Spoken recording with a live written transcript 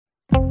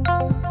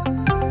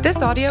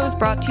This audio is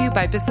brought to you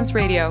by Business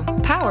Radio,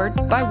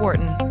 powered by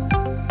Wharton.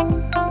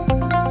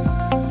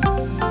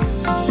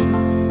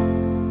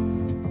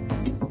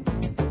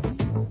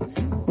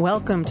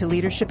 Welcome to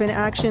Leadership in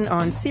Action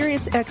on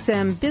Sirius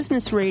XM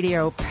Business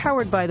Radio,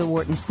 powered by the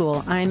Wharton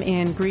School. I'm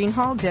Ann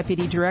Greenhall,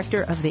 Deputy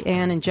Director of the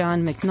Ann and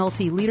John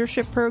McNulty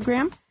Leadership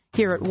Program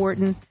here at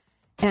Wharton,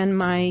 and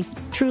my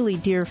truly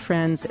dear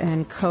friends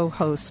and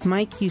co-hosts,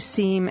 Mike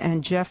Useem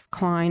and Jeff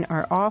Klein,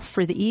 are off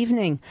for the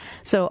evening.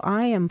 So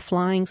I am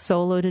flying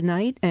solo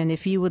tonight, and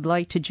if you would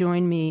like to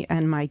join me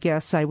and my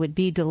guests, I would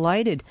be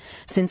delighted.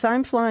 Since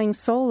I'm flying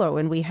solo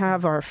and we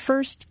have our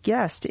first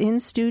guest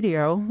in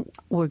studio,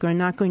 we're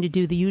not going to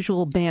do the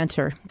usual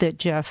banter that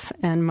Jeff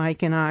and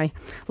Mike and I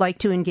like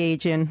to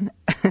engage in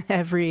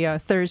every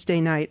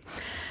Thursday night.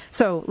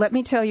 So let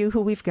me tell you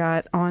who we've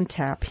got on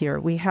tap here.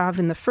 We have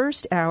in the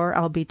first hour,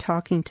 I'll be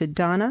talking to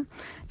Donna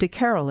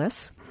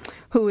DeCarolis,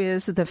 who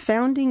is the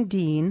founding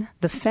dean,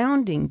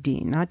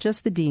 not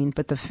just the dean,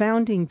 but the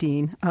founding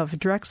dean of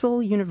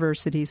Drexel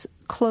University's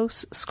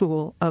Close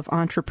School of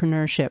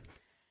Entrepreneurship.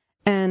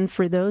 And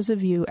for those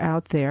of you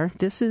out there,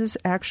 this is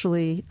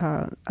actually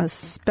a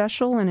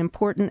special and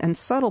important and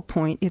subtle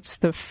point. It's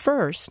the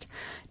first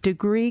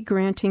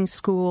degree-granting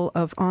school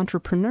of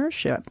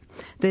entrepreneurship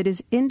that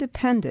is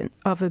independent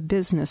of a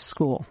business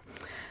school.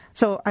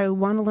 So I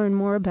want to learn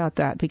more about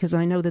that because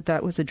I know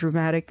that was a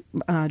dramatic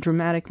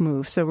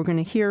move. So we're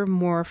going to hear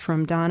more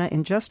from Donna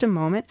in just a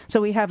moment.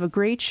 So we have a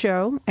great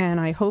show,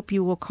 and I hope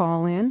you will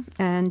call in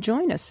and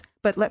join us.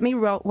 But let me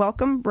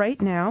welcome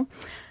right now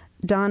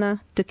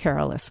Donna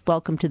DeCarolis.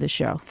 Welcome to the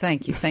show.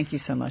 Thank you. Thank you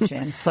so much,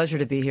 Ann. Pleasure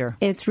to be here.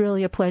 It's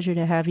really a pleasure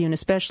to have you, and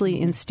especially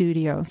in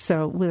studio.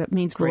 So that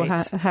means Great. We'll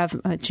have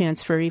a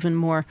chance for even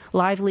more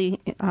lively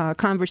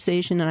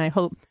conversation, and I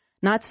hope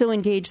not so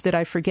engaged that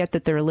I forget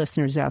that there are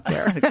listeners out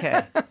there.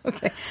 Okay.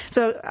 Okay.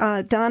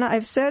 So, Donna,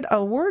 I've said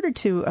a word or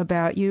two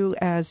about you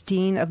as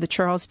Dean of the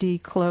Charles D.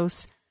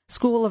 Close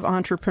School of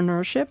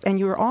Entrepreneurship, and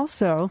you are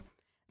also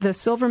the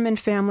Silverman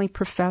Family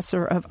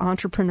Professor of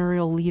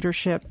Entrepreneurial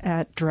Leadership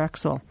at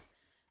Drexel.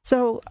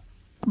 So,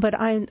 but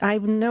I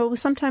know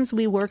sometimes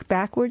we work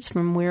backwards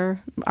from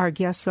where our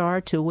guests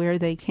are to where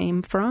they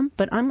came from,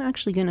 but I'm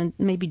actually going to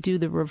maybe do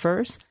the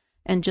reverse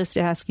and just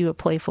ask you a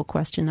playful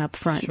question up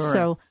front. Sure.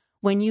 So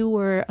when you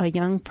were a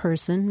young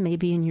person,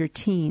 maybe in your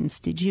teens,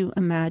 did you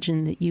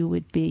imagine that you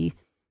would be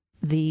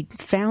the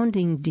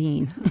founding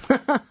dean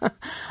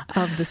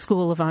of the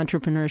School of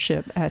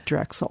Entrepreneurship at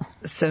Drexel?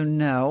 So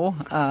no,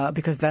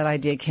 because that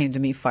idea came to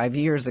me 5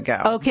 years ago.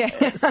 Okay.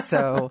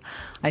 So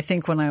I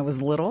think when I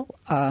was little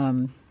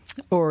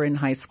or in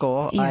high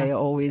school, Yeah. I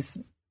always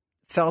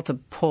felt a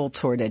pull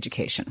toward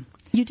education.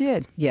 You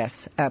did?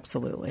 Yes,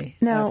 absolutely.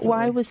 Now, Absolutely.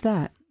 why was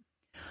that?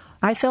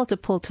 I felt a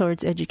pull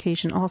towards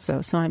education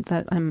also, so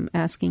I'm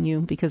asking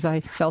you because I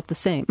felt the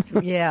same.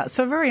 Yeah,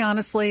 so very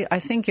honestly, I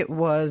think it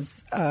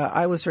was,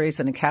 I was raised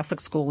in a Catholic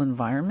school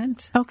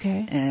environment.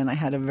 Okay. And I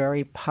had a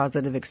very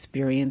positive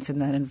experience in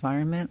that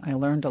environment. I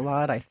learned a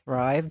lot. I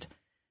thrived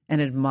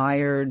and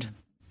admired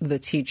the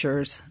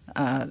teachers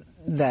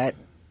that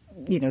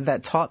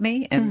taught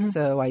me. And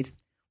so I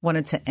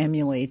wanted to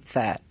emulate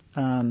that.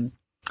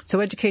 So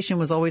education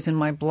was always in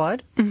my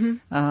blood.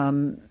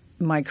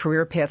 My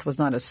career path was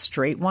not a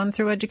straight one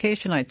through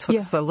education. I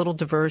took little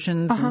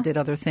diversions and did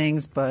other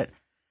things. But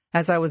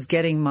as I was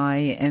getting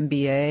my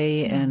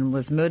MBA and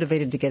was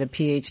motivated to get a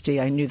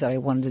PhD, I knew that I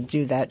wanted to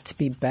do that to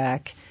be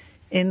back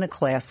in the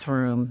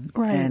classroom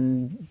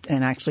and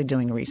actually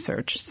doing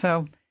research.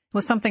 So it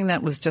was something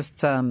that was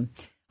just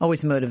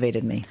always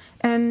motivated me.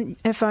 And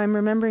if I'm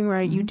remembering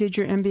right, you did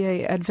your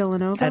MBA at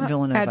Villanova? At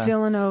Villanova. At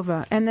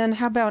Villanova. And then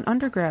how about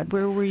undergrad?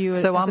 Where were you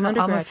So as an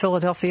undergrad? I'm a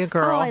Philadelphia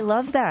girl. Oh, I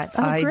love that.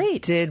 Oh, I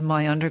great. did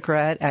my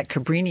undergrad at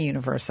Cabrini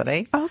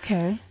University.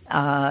 Okay.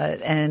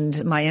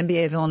 And my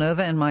MBA at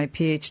Villanova and my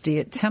PhD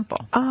at Temple.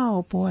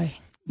 Oh, boy.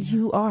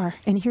 You are.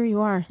 And here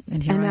you are.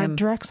 And here I am at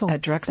Drexel. At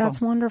Drexel. That's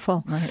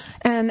wonderful. Right.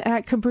 And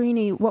at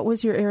Cabrini, what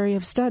was your area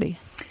of study?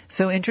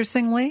 So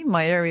interestingly,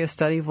 my area of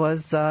study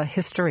was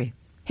history.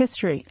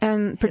 History.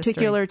 And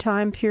particular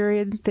time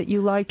period that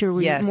you liked? Or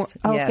were Yes. you more,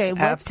 okay, yes,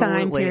 what absolutely.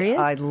 time period?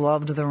 I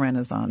loved the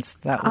Renaissance.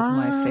 That was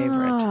my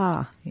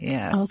favorite.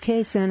 Yes.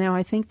 Okay, so now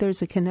I think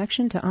there's a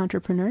connection to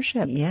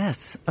entrepreneurship.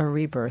 Yes, a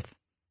rebirth.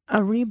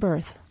 A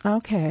rebirth.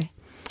 Okay.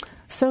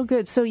 So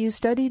good. So you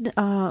studied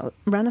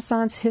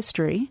Renaissance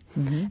history,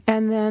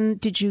 and then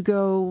did you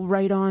go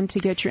right on to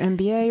get your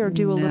MBA or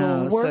do a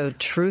little work? So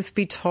truth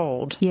be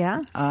told,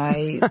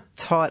 I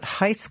taught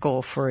high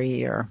school for a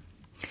year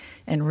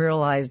and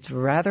realized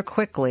rather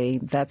quickly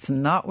that's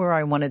not where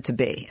I wanted to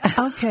be.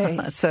 Okay.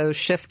 So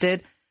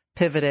shifted,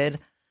 pivoted,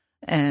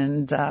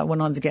 and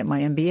went on to get my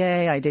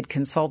MBA. I did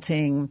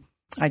consulting.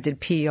 I did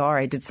PR.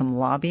 I did some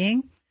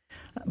lobbying.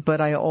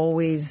 But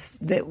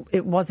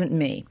it wasn't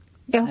me.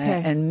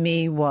 Okay. And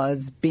me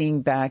was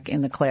being back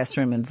in the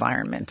classroom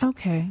environment.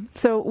 Okay.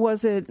 So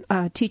was it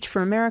a Teach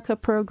for America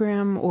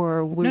program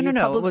or were you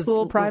public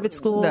school, private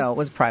school? No, it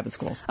was private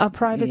schools. A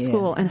private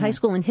school. And high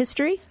school in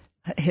history?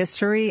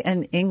 History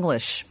and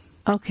English.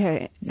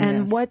 Okay.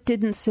 And Yes. what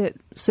didn't sit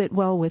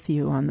well with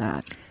you on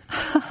that?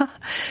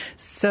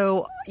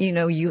 So,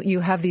 you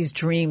have these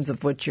dreams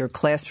of what your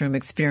classroom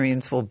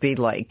experience will be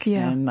like.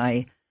 Yeah. And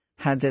I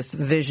had this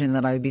vision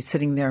that I would be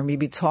sitting there and we'd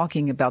be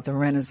talking about the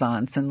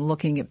Renaissance and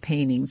looking at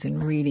paintings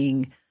and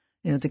reading,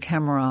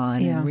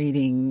 DeCarolis and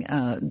reading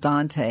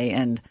Dante.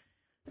 And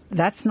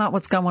that's not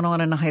what's going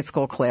on in a high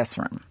school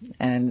classroom.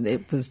 And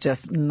it was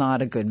just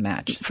not a good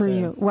match for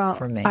you. Well,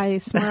 for me. I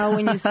smile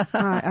when you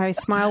I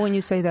smile when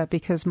you say that,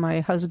 because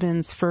my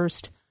husband's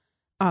first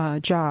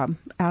job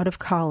out of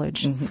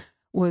college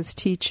was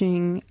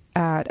teaching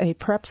at a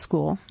prep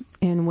school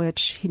in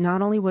which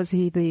not only was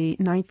he the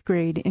 9th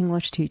grade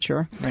English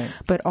teacher, right,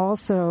 but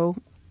also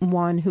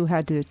one who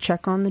had to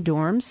check on the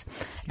dorms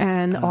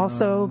and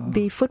also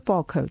be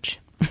football coach.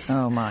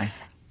 Oh, my.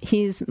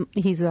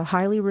 He's a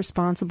highly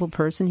responsible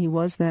person. He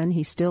was then.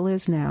 He still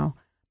is now.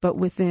 But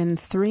within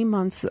 3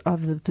 months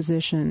of the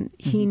position,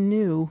 he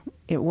knew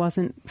it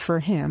wasn't for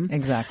him.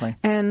 Exactly.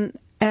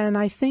 And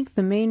I think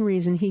the main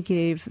reason he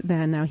gave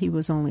then, now he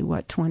was only,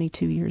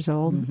 22 years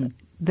old,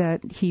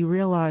 that he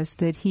realized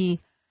that he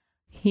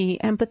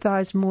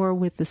empathized more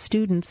with the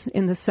students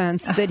in the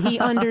sense that he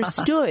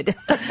understood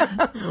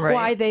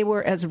why they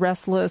were as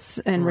restless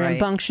and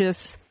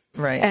rambunctious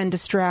and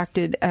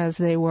distracted as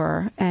they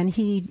were. And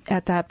he,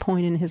 at that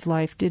point in his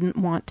life, didn't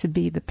want to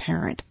be the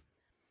parent.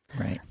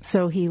 Right.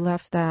 So he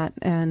left that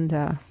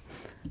and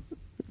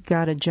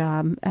got a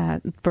job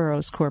at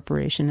Burroughs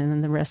Corporation, and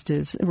then the rest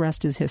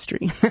is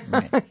history.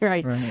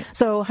 Right.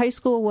 So high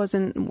school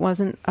wasn't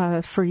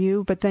for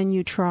you, but then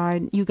you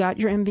got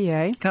your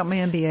MBA. Got my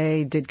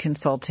MBA, did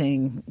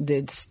consulting,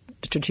 did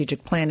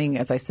strategic planning,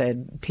 as I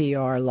said,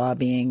 PR,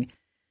 lobbying,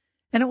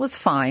 and it was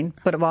fine.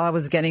 But while I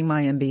was getting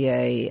my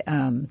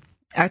MBA,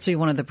 actually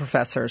one of the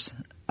professors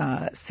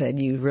said,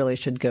 you really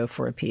should go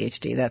for a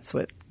PhD.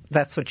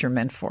 That's what you're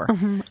meant for.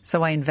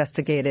 So I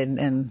investigated,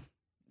 and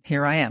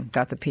here I am.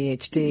 Got the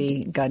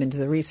PhD, got into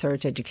the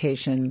research,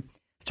 education,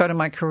 started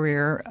my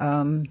career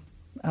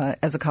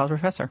as a college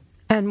professor.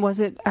 And was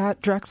it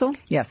at Drexel?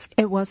 Yes.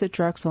 It was at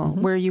Drexel,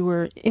 where you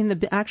were in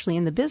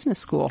the business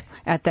school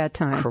at that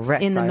time.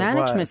 Correct. In the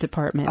management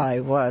department.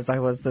 I was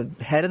the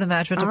head of the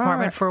management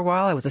department for a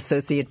while. I was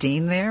associate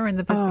dean there in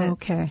the business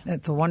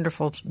at the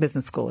wonderful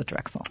business school at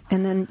Drexel.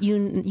 And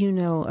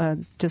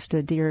then just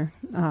a dear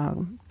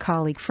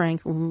colleague,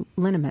 Frank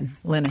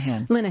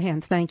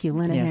Linehan. Thank you,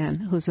 Linehan,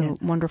 yes. Who's a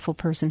wonderful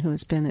person who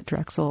has been at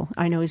Drexel.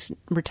 I know he's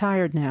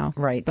retired now,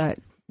 right? But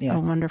a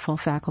wonderful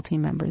faculty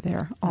member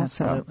there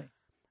also. Absolutely.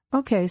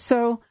 Okay,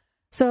 so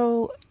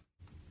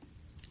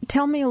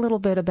tell me a little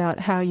bit about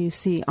how you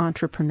see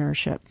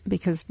entrepreneurship,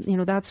 because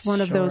that's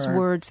one of those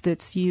words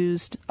that's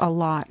used a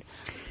lot.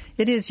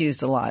 It is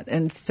used a lot,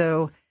 and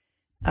so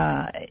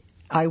I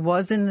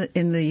was in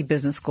the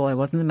business school. I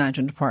was in the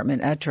management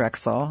department at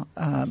Drexel,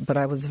 but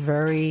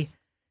I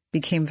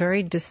became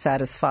very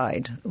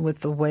dissatisfied with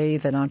the way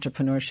that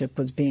entrepreneurship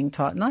was being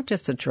taught, not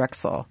just at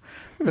Drexel,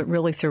 but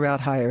really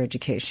throughout higher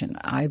education.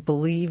 I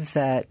believe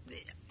that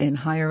in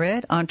higher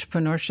ed,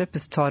 entrepreneurship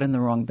is taught in the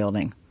wrong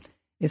building.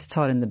 It's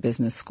taught in the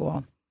business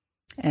school.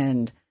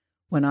 And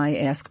when I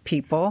ask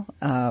people,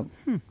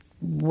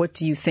 what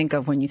do you think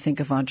of when you think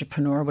of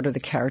entrepreneur? What are the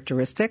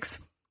characteristics?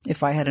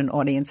 If I had an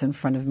audience in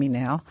front of me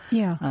now,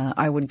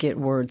 I would get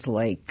words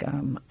like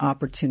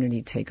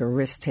opportunity taker,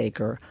 risk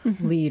taker,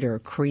 leader,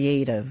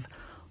 creative,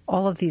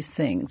 all of these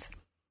things.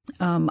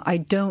 I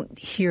don't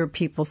hear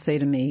people say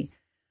to me,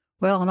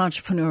 well, an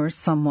entrepreneur is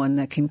someone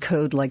that can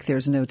code like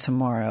there's no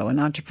tomorrow. An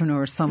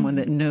entrepreneur is someone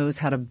that knows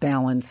how to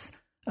balance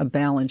a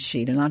balance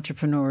sheet. An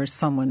entrepreneur is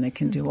someone that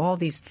can do all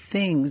these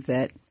things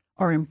that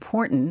are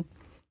important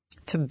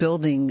to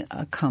building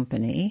a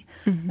company.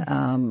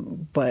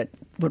 But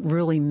what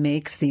really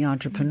makes the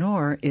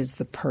entrepreneur is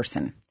the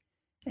person.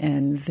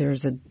 And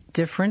there's a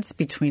difference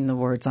between the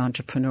words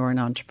entrepreneur and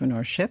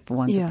entrepreneurship.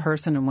 One's a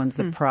person and one's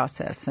the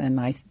process. And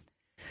I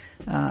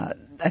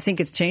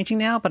think it's changing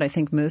now, but I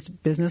think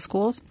most business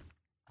schools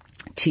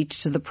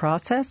teach to the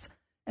process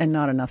and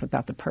not enough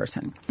about the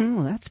person.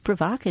 Oh, that's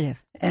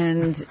provocative.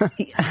 And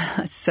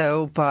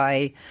so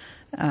by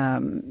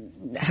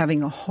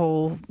having a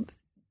whole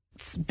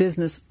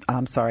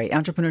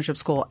entrepreneurship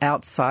school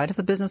outside of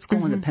a business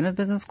school, independent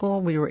business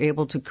school, we were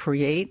able to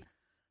create,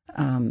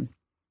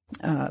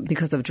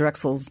 because of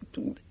Drexel's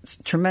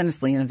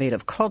tremendously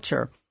innovative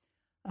culture,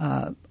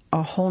 a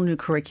whole new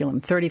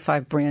curriculum,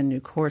 35 brand new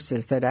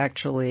courses that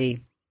actually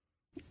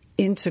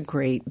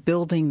integrate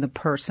building the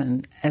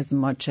person as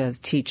much as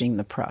teaching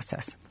the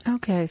process.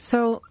 Okay,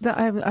 so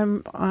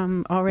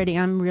I'm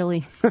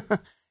really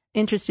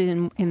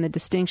interested in the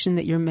distinction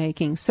that you're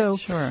making. So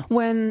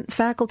when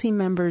faculty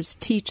members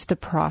teach the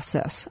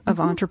process of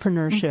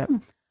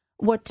entrepreneurship,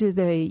 what do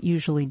they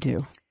usually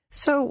do?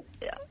 So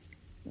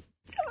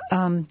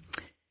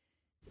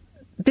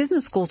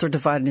business schools are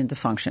divided into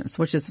functions,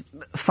 which is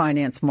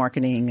finance,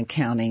 marketing,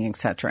 accounting, et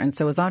cetera. And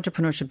so as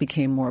entrepreneurship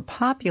became more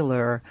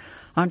popular,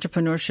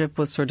 entrepreneurship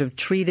was sort of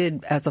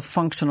treated as a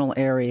functional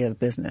area of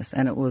business,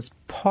 and it was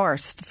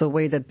parsed the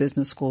way that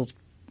business schools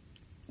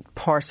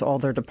parse all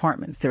their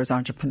departments. There's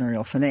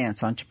entrepreneurial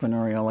finance,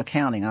 entrepreneurial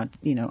accounting,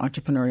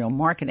 entrepreneurial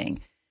marketing.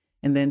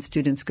 And then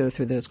students go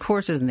through those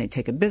courses and they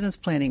take a business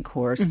planning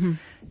course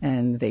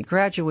and they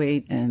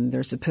graduate and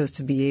they're supposed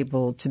to be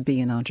able to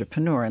be an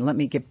entrepreneur. And let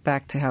me get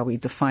back to how we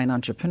define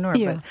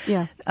entrepreneur.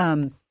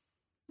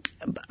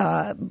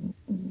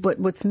 But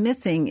what's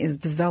missing is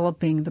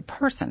developing the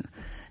person.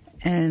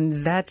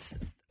 And that's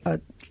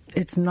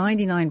it's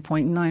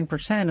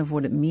 99.9% of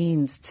what it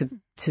means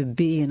to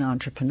be an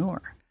entrepreneur.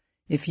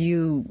 If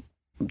you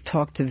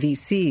talk to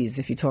VCs,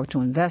 if you talk to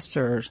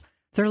investors,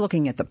 they're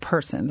looking at the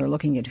person. They're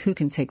looking at who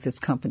can take this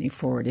company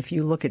forward. If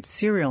you look at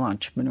serial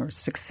entrepreneurs,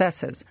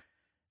 successes,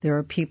 there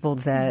are people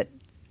that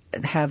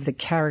have the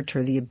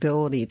character, the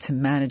ability to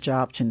manage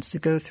options, to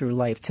go through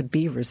life, to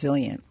be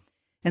resilient.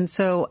 And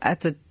so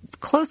at the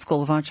Close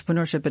School of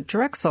Entrepreneurship at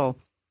Drexel,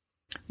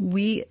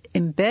 we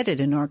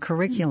embedded in our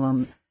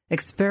curriculum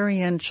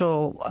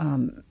experiential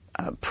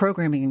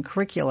programming and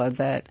curricula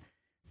that,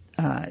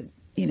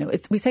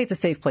 we say it's a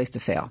safe place to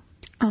fail.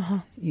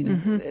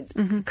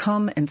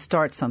 Come and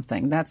start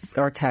something. That's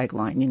our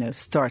tagline,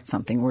 start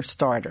something. We're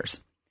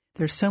starters.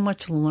 There's so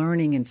much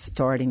learning in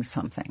starting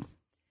something.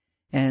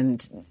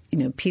 And,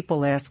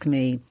 people ask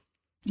me,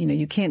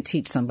 you can't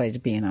teach somebody to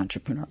be an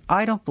entrepreneur.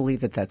 I don't believe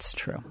that that's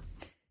true.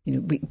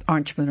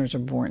 Entrepreneurs are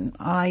born.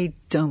 I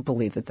don't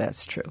believe that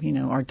that's true.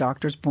 Our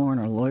doctor's born,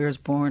 our lawyer's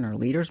born, our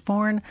leader's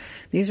born.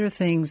 These are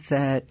things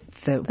that's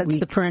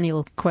the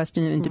perennial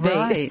question in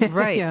debate.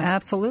 Right. Yeah.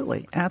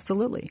 Absolutely.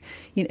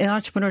 In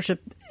entrepreneurship,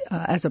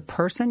 as a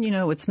person,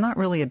 it's not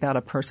really about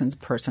a person's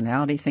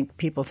personality.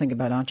 People think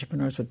about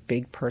entrepreneurs with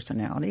big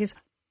personalities.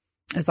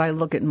 As I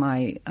look at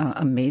my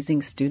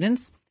amazing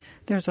students,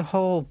 there's a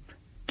whole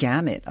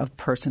gamut of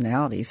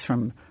personalities,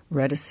 from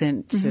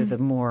reticent to the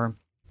more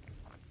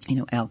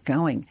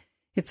outgoing.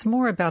 It's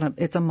more about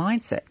it's a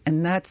mindset.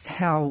 And that's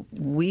how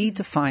we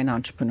define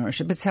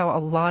entrepreneurship. It's how a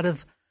lot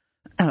of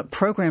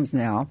programs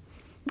now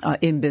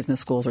in business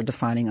schools are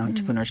defining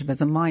entrepreneurship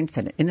as a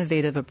mindset, an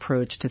innovative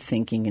approach to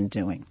thinking and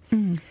doing.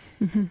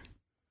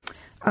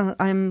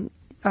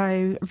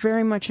 I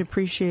very much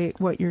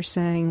appreciate what you're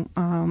saying.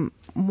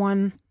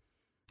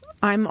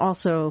 I'm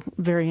also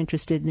very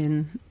interested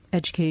in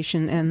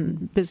education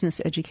and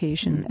business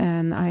education,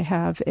 and I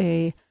have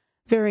a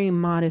very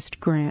modest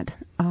grant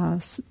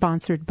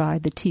sponsored by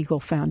the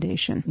Teagle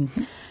Foundation.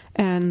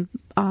 And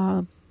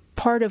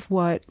part of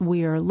what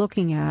we are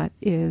looking at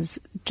is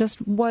just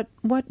what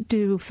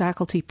do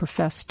faculty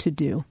profess to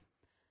do?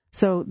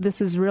 So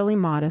this is really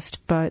modest,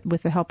 but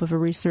with the help of a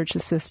research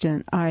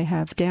assistant, I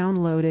have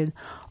downloaded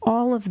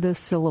all of the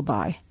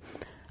syllabi,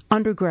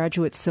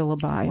 undergraduate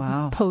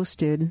syllabi,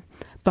 posted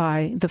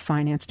by the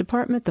finance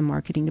department, the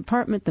marketing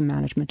department, the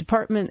management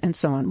department, and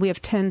so on. We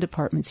have 10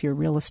 departments here,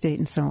 real estate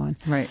and so on.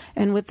 Right.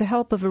 And with the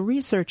help of a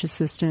research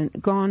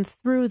assistant, gone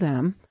through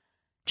them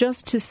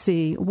just to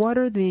see what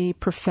are the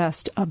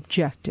professed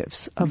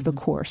objectives of the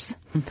course.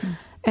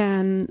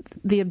 And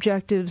the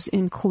objectives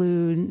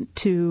include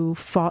to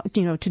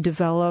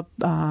develop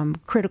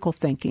critical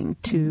thinking,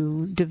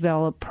 to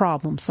develop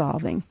problem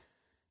solving,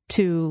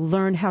 to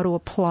learn how to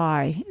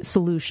apply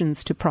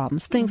solutions to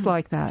problems, things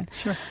like that.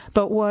 Sure.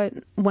 But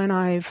when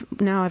I've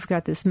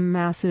got this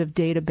massive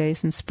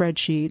database and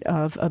spreadsheet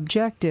of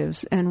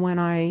objectives, and when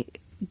I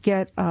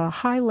get a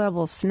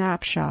high-level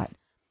snapshot,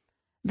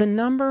 the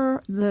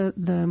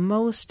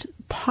most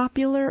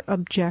popular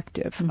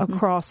objective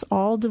across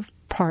all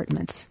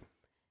departments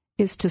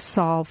is to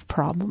solve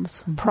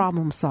problems.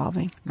 Problem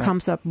solving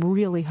comes up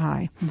really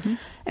high.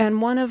 And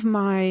one of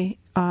my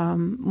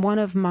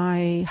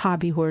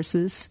hobby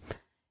horses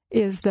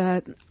is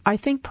that I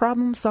think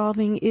problem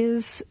solving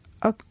is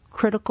a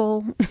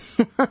critical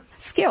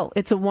skill.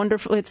 It's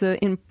an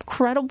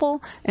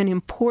incredible and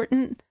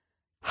important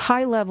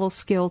high-level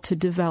skill to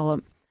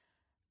develop.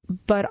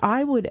 But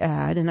I would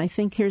add, and I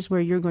think here's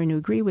where you're going to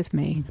agree with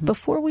me,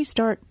 before we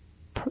start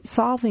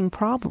solving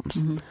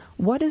problems,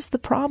 what is the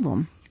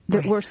problem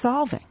that we're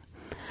solving?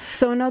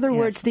 So in other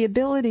words, the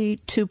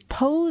ability to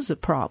pose a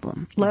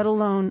problem, let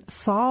alone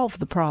solve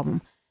the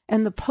problem.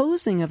 And the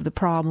posing of the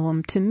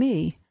problem, to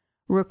me,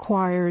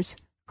 requires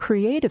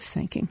creative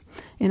thinking.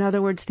 In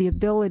other words, the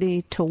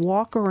ability to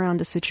walk around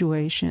a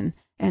situation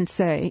and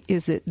say,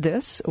 is it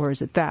this, or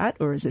is it that,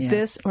 or is it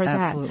this or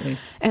absolutely. that?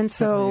 And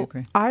so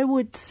I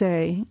would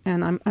say,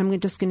 and I'm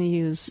just going to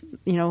use,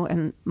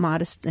 and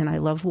modest, and I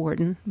love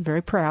Wharton,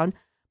 very proud,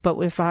 but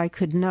if I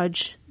could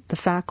nudge the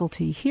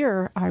faculty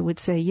here, I would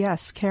say,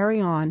 yes, carry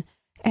on,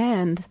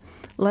 and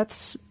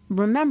let's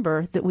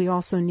remember that we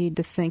also need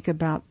to think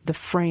about the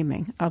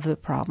framing of the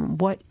problem.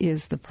 What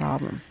is the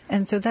problem?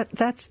 And so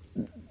that's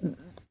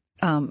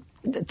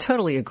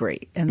totally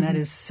agree. And that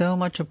is so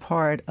much a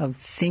part of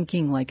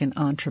thinking like an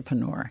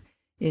entrepreneur.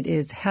 It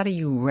is, how do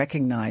you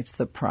recognize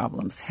the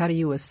problems? How do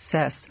you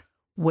assess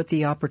what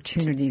the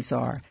opportunities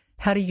are?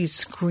 How do you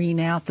screen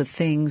out the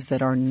things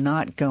that are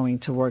not going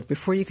to work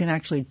before you can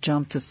actually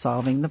jump to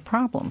solving the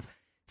problem?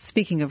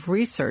 Speaking of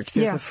research,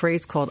 there's a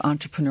phrase called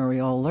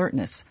entrepreneurial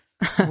alertness.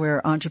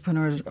 where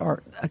entrepreneurs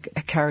are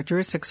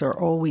characteristics are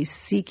always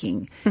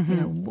seeking,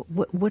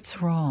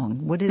 what's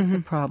wrong? What is the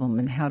problem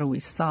and how do we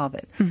solve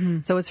it?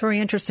 So it's very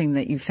interesting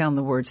that you found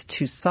the words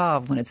to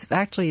solve when it's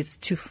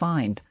to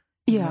find.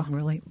 Yeah.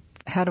 Really,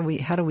 how do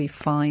we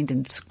find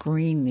and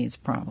screen these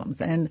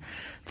problems? And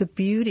the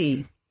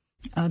beauty,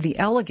 the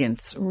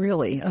elegance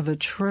really of a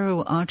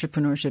true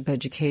entrepreneurship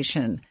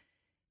education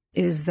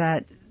is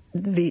that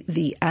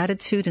the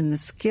attitude and the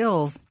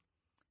skills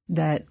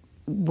that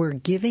we're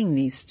giving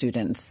these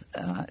students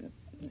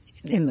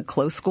in the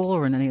close school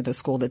or in any other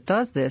school that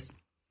does this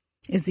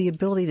is the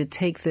ability to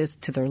take this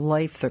to their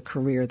life, their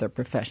career, their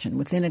profession,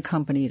 within a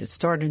company, to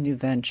start a new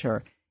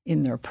venture,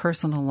 in their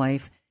personal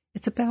life.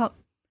 It's about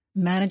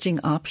managing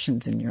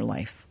options in your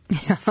life.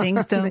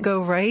 Things don't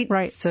go right.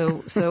 Right.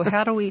 So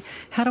how do we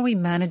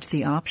manage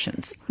the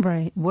options?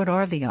 Right. What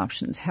are the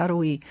options? How do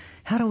we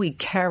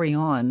carry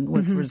on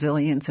with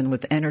resilience and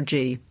with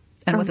energy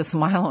and with a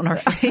smile on our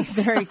face?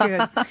 Very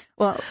good.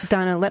 Well,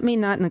 Donna, let me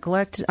not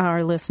neglect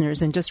our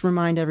listeners and just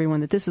remind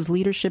everyone that this is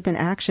Leadership in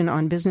Action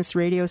on Business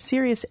Radio,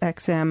 Sirius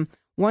XM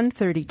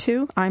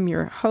 132. I'm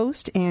your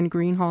host, Anne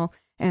Greenhall,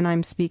 and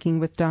I'm speaking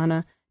with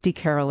Donna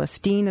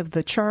DeCarolis, Dean of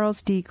the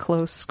Charles D.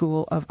 Close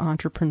School of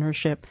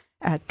Entrepreneurship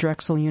at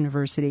Drexel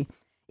University.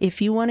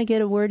 If you want to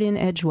get a word in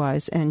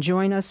edgewise and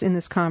join us in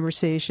this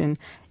conversation,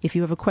 if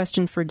you have a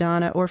question for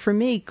Donna or for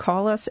me,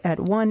 call us at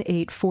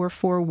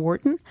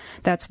 1-844-WHARTON.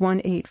 That's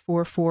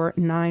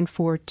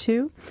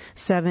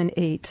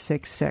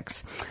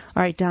 1-844-942-7866.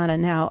 All right, Donna,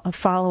 now a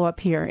follow-up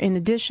here. In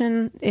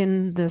addition,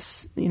 in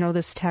this,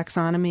 this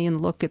taxonomy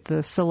and look at the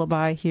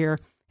syllabi here,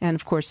 and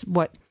of course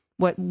what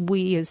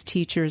we as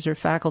teachers or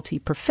faculty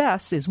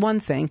profess is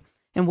one thing,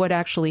 and what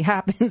actually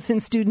happens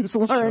and students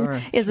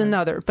learn is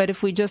another. But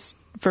if we just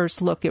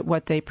first look at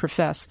what they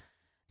profess,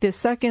 the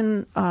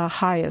second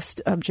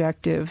highest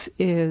objective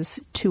is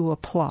to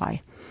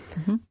apply.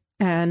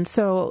 And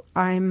so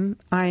I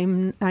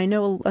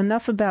know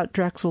enough about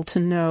Drexel to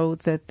know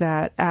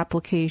that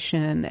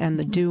application and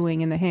the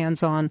doing and the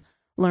hands-on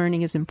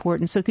learning is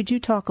important. So could you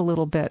talk a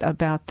little bit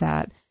about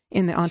that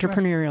in the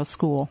entrepreneurial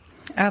school?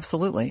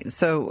 Absolutely.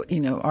 So,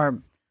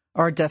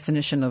 our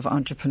definition of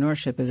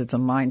entrepreneurship is it's a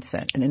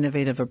mindset, an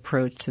innovative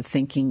approach to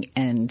thinking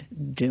and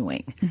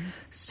doing.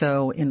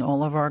 So in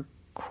all of our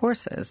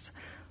courses,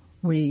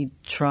 we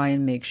try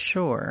and make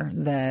sure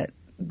that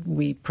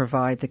we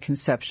provide the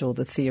conceptual,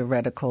 the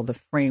theoretical, the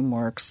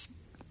frameworks,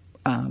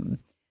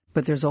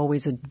 but there's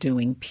always a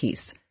doing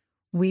piece.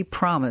 We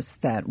promise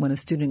that when a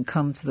student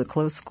comes to the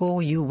close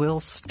school, you will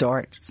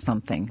start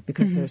something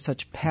because there's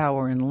such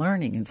power in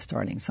learning and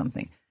starting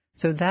something.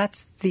 So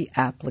that's the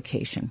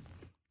application.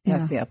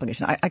 That's the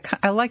application.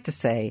 I like to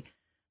say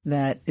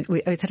that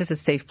it's a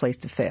safe place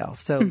to fail.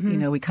 So,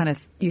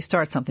 you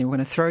start something. We're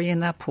going to throw you in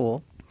that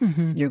pool.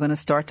 You're going to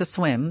start to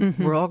swim.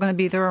 We're all going to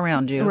be there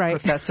around you,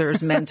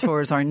 professors,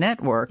 mentors, our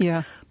network.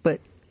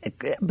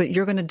 But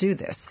you're going to do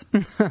this.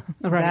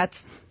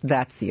 That's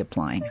the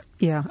applying.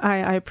 Yeah,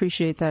 I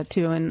appreciate that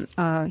too. And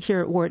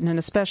here at Wharton, and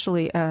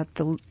especially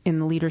in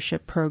the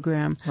leadership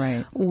program,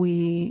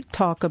 we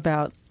talk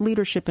about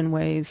leadership in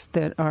ways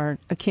that are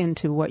akin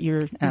to what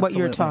you're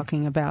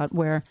talking about.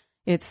 Where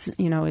it's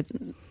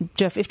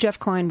if Jeff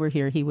Klein were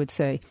here, he would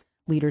say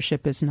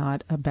leadership is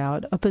not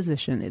about a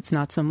position. It's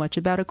not so much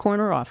about a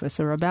corner office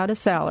or about a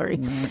salary.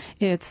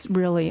 It's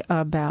really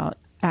about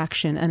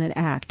action and an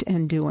act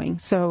and doing.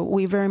 So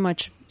we very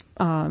much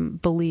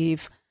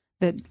believe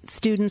that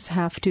students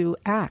have to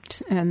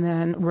act and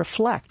then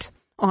reflect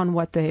on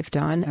what they've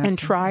done and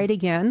try it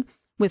again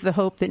with the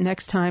hope that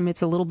next time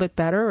it's a little bit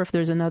better. Or if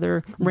there's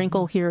another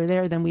wrinkle here or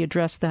there, then we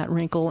address that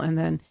wrinkle and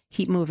then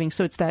keep moving.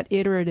 So it's that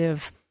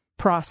iterative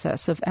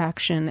process of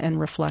action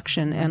and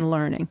reflection and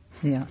learning.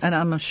 Yeah, and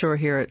I'm sure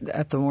here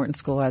at the Wharton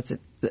School, as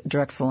at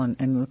Drexel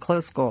and the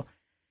Close School,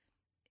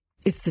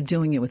 it's the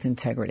doing it with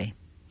integrity.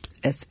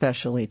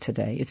 Especially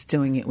today, it's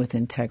doing it with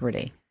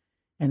integrity.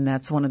 And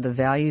that's one of the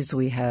values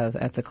we have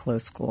at the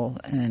Close School.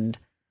 And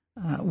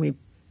we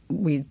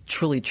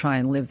truly try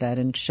and live that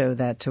and show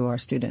that to our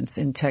students.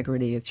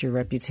 Integrity, it's your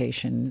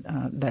reputation.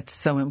 That's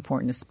so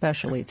important,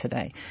 especially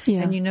today.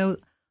 Yeah. And,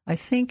 I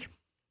think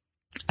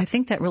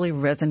that really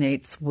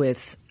resonates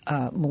with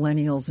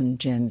millennials and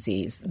Gen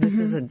Zs.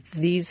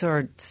 These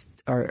are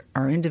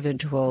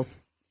individuals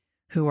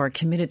who are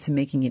committed to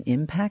making an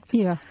impact,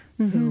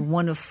 who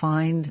want to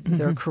find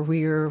their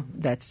career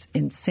that's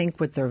in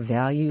sync with their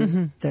values,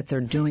 that they're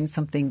doing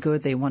something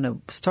good. They want to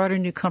start a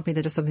new company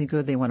that does something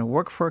good. They want to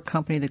work for a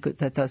company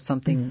that does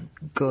something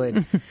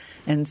good.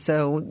 And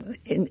so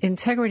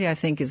integrity, I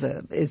think,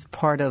 is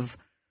part of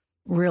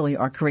really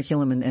our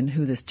curriculum and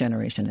who this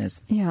generation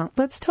is. Yeah.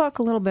 Let's talk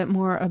a little bit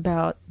more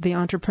about the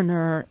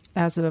entrepreneur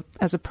as a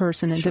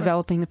person and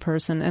developing the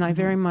person. And I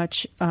very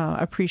much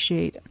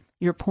appreciate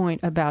your point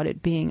about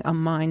it being a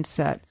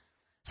mindset.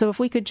 So if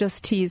we could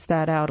just tease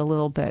that out a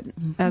little bit.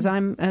 As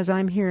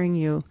I'm hearing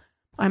you,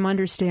 I'm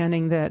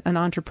understanding that an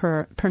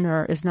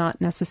entrepreneur is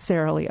not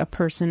necessarily a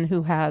person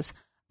who has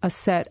a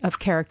set of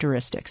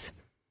characteristics,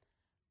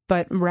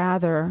 but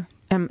rather,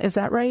 is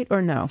that right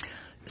or no?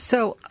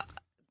 So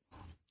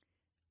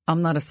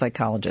I'm not a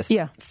psychologist.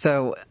 Yeah.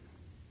 So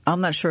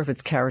I'm not sure if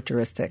it's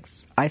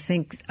characteristics. I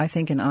think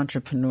an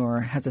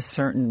entrepreneur has a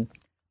certain,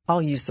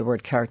 I'll use the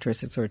word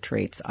characteristics or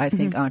traits. I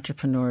think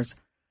entrepreneurs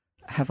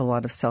have a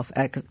lot of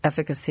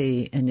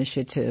self-efficacy,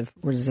 initiative,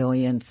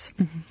 resilience.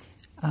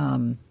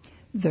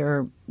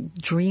 They're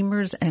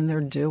dreamers and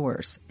they're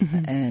doers.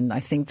 And I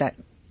think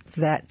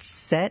that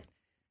set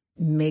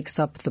makes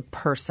up the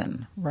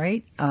person,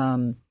 right?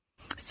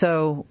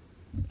 So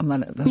I'm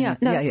not.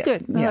 That's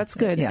good. No, that's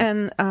good.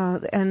 Yeah.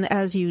 And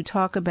as you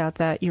talk about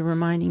that, you're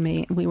reminding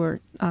me. We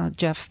were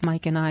Jeff,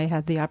 Mike, and I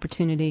had the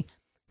opportunity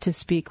to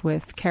speak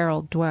with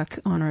Carol Dweck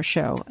on our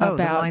show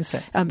about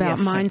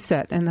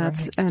mindset, and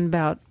that's and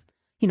about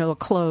a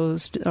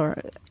closed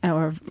or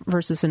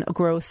versus a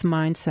growth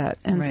mindset.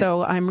 And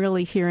so I'm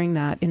really hearing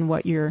that in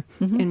what you're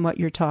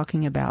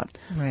talking about.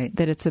 Right.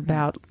 That it's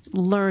about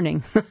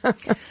learning.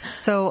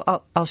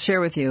 So I'll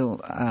share with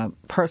you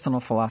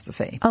personal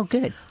philosophy. Oh,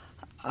 good.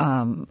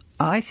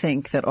 I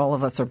think that all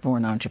of us are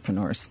born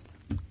entrepreneurs,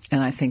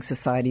 and I think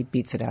society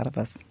beats it out of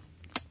us.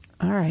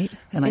 All right.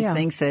 And I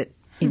think that,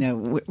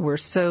 we're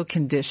so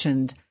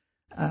conditioned,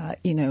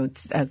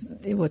 as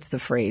what's the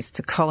phrase,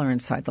 to color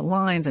inside the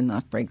lines and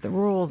not break the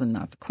rules and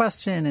not to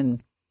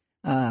question.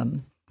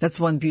 And that's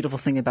one beautiful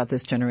thing about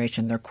this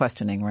generation. They're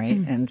questioning, right?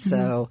 And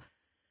so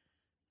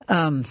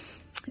I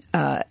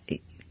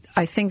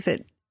think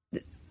that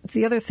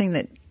the other thing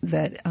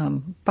that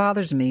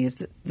bothers me is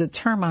that the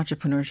term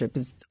entrepreneurship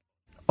is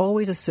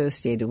always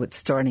associated with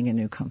starting a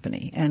new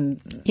company, and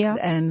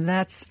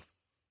that's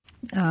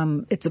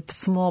it's a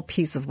small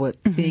piece of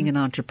what being an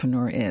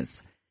entrepreneur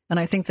is. And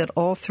I think that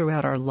all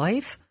throughout our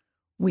life,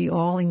 we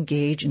all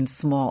engage in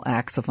small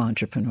acts of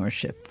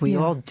entrepreneurship. We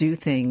all do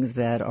things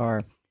that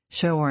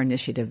show our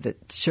initiative,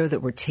 that show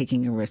that we're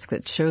taking a risk,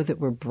 that show that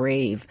we're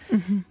brave,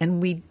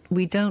 and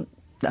we don't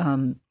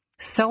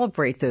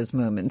celebrate those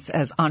moments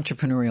as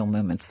entrepreneurial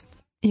moments.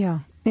 Yeah.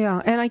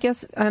 And I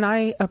guess, and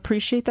I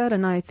appreciate that,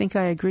 and I think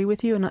I agree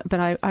with you.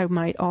 But I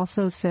might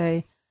also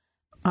say,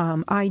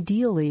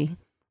 ideally,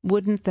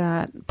 wouldn't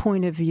that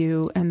point of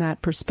view and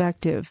that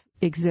perspective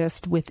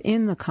exist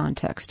within the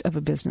context of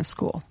a business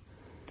school?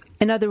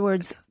 In other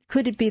words,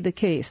 could it be the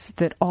case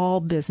that all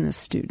business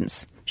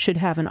students should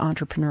have an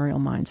entrepreneurial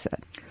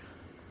mindset?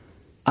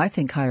 I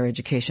think higher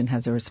education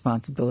has a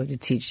responsibility to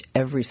teach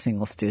every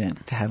single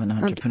student to have an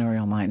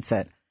entrepreneurial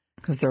mindset,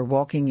 because they're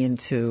walking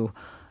into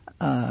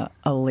a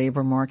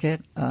labor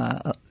market,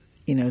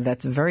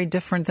 that's very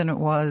different than it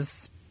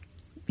was,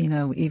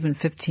 even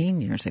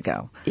 15 years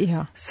ago.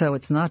 Yeah. So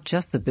it's not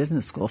just the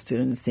business school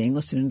student, it's the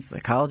English student, the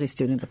psychology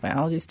student, the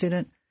biology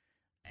student.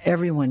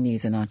 Everyone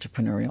needs an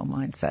entrepreneurial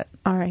mindset.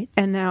 All right.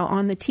 And now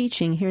on the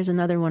teaching, here's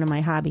another one of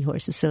my hobby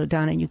horses. So,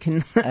 Donna, you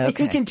can you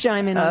can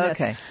chime in on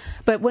this.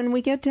 But when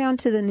we get down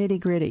to the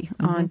nitty-gritty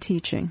on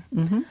teaching,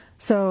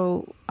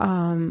 so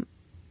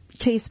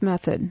case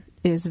method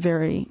is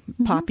very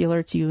popular.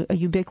 It's a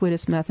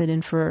ubiquitous method.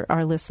 And for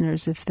our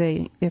listeners, if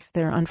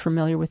they're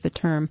unfamiliar with the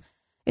term,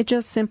 it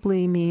just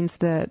simply means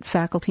that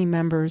faculty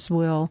members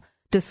will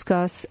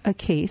discuss a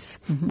case,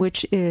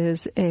 which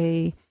is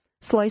a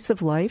slice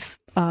of life,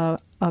 a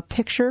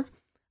picture,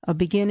 a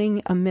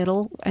beginning, a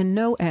middle, and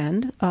no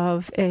end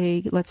of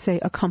let's say,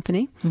 a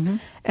company,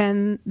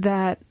 and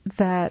that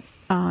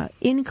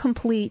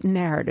incomplete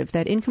narrative,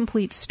 that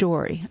incomplete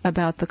story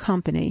about the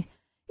company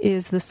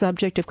is the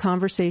subject of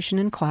conversation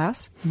in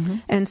class,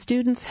 and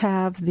students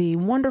have the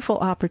wonderful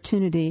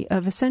opportunity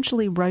of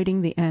essentially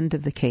writing the end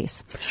of the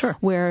case,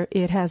 where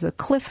it has a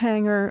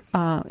cliffhanger,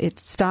 it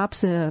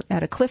stops at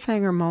a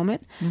cliffhanger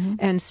moment,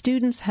 and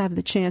students have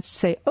the chance to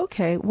say,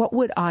 okay, what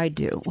would I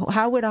do?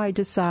 How would I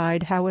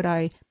decide? How would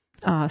I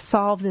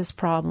solve this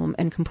problem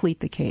and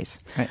complete the case?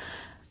 Right.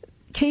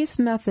 Case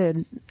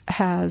method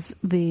has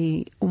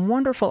the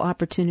wonderful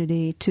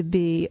opportunity to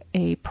be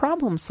a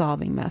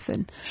problem-solving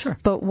method.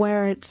 But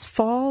where it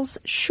falls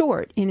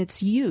short in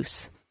its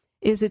use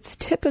is it's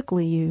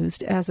typically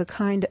used as a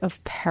kind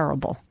of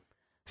parable.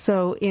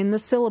 So in the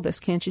syllabus,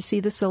 can't you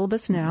see the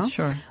syllabus now?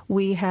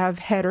 We have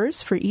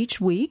headers for each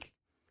week.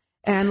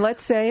 And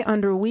let's say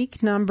under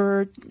week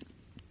number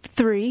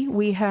 3,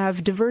 we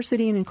have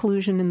diversity and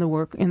inclusion in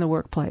the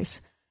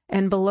workplace.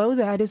 And below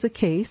that is a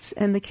case,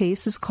 and the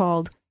case is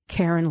called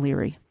Karen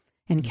Leary.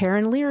 And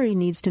Karen Leary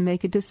needs to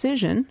make a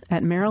decision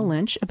at Merrill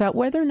Lynch about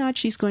whether or not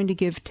she's going to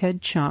give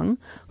Ted Chung,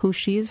 who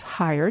she has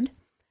hired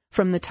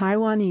from the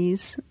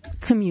Taiwanese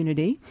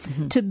community,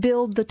 to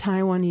build the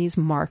Taiwanese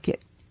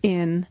market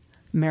in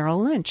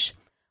Merrill Lynch.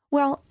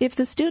 Well, if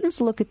the students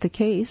look at the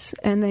case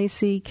and they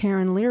see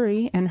Karen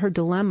Leary and her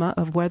dilemma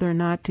of whether or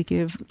not to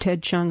give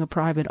Ted Chung a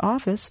private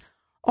office,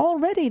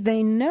 already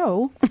they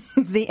know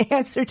the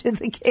answer to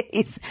the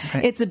case.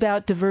 It's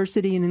about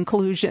diversity and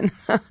inclusion.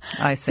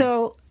 I see.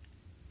 So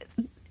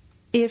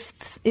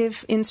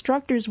if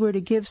instructors were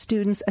to give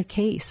students a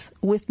case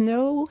with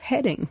no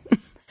heading,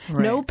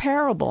 no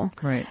parable,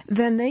 right,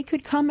 then they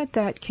could come at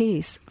that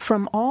case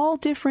from all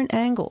different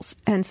angles.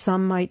 And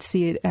some might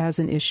see it as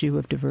an issue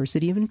of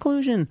diversity of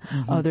inclusion.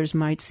 Others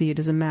might see it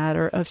as a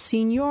matter of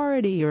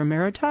seniority or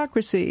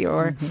meritocracy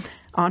or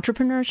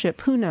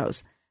entrepreneurship. Who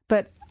knows?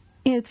 But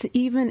it's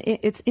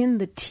in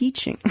the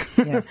teaching.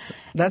 Yes.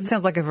 That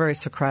sounds like a very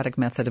Socratic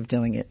method of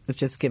doing it. It's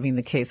just giving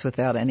the case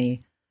without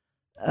any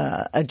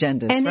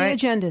agendas, any right?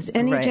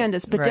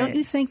 agendas. But don't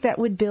you think that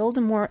would build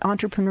a more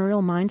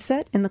entrepreneurial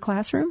mindset in the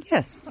classroom?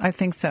 Yes, I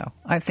think so.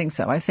 I agree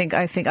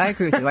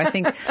with you. I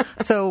think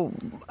so.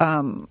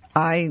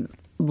 I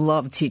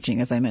love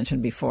teaching, as I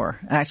mentioned before.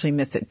 I actually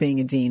miss it. Being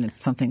a dean,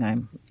 it's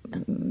something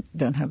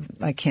don't have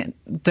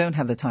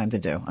the time to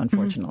do,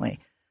 unfortunately.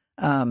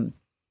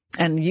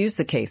 And use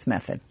the case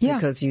method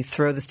because you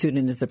throw the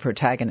student as the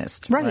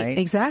protagonist, right?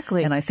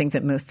 Exactly. And I think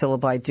that most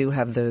syllabi do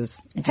have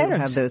those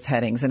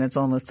headings, and it's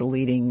almost a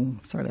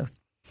leading sort of.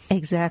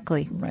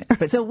 Exactly. Right.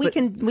 We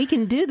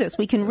can do this.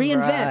 We can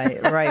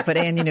reinvent. Right. But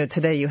Anne,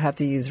 today you have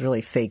to use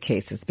really fake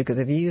cases, because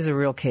if you use a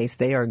real case,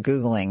 they are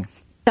Googling.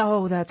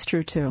 Oh, that's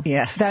true too.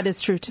 Yes. That is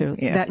true too.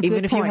 Yeah.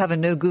 Even if you have a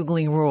no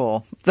Googling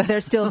rule.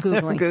 They're still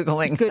Googling.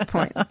 Googling. Good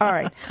point. All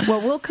right. Well,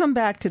 we'll come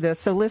back to this.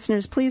 So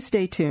listeners, please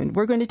stay tuned.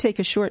 We're going to take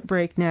a short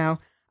break now.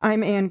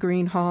 I'm Anne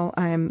Greenhall.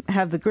 I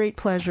have the great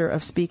pleasure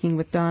of speaking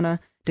with Donna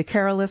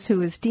DeCarolis,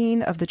 who is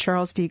Dean of the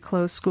Charles D.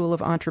 Close School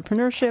of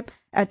Entrepreneurship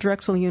at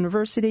Drexel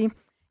University.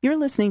 You're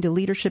listening to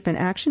Leadership in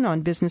Action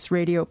on Business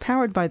Radio,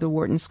 powered by the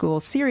Wharton School,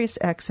 Sirius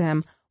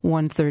XM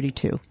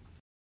 132.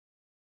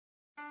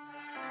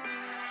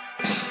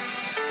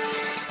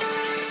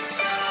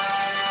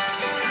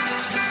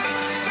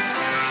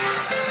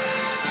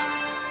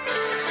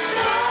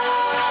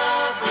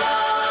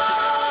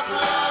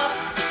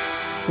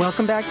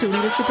 Welcome back to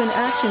Leadership in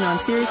Action on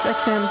Sirius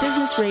XM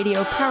Business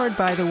Radio, powered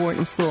by the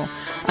Wharton School.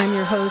 I'm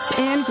your host,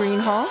 Anne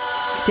Greenhall,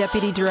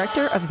 Deputy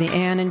Director of the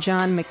Anne and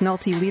John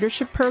McNulty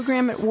Leadership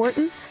Program at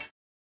Wharton.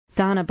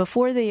 Donna,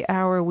 before the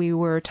hour, we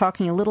were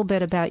talking a little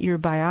bit about your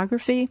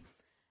biography,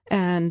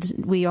 and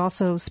we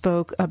also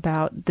spoke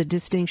about the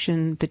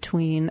distinction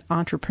between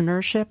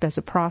entrepreneurship as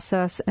a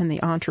process and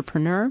the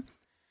entrepreneur.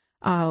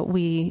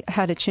 We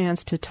had a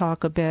chance to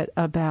talk a bit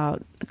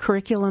about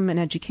curriculum and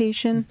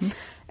education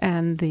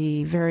and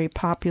the very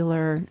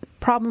popular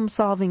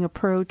problem-solving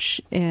approach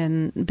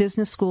in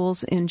business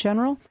schools in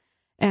general,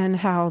 and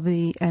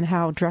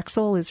how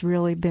Drexel has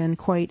really been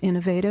quite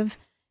innovative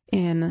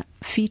in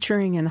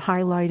featuring and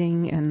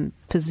highlighting and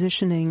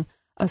positioning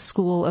a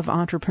school of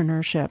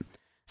entrepreneurship.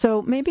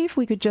 So maybe if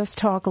we could just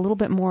talk a little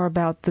bit more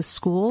about the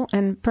school,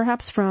 and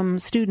perhaps from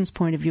students'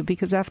 point of view,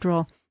 because after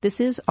all,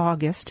 this is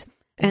August.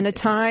 And a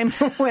time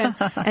when,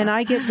 and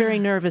I get very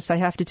nervous, I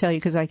have to tell you,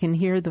 because I can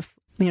hear the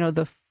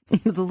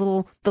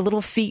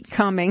little feet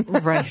coming.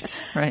 Right.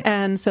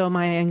 And so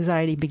my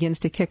anxiety begins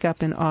to kick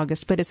up in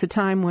August. But it's a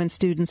time when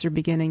students are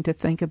beginning to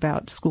think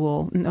about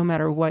school, no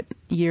matter what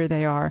year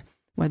they are,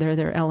 whether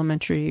they're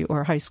elementary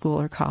or high school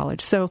or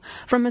college. So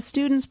from a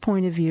student's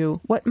point of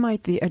view, what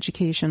might the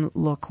education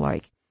look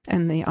like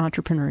in the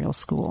entrepreneurial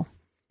school?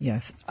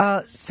 Yes.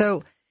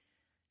 So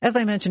as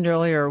I mentioned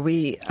earlier,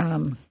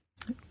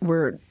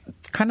 we're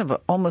kind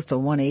of almost a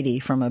 180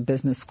 from a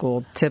business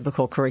school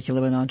typical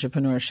curriculum in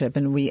entrepreneurship,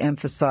 and we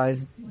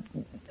emphasize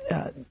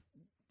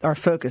our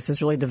focus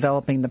is really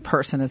developing the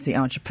person as the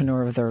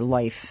entrepreneur of their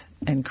life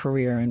and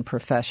career and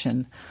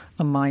profession,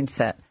 a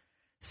mindset.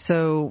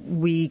 So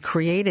we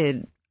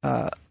created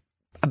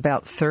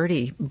about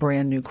 30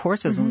 brand new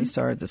courses when we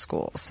started the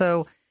school.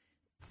 So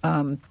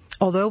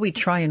although we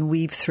try and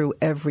weave through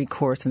every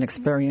course an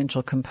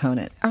experiential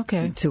component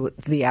to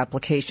the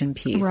application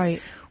piece,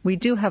 we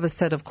do have a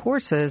set of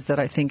courses that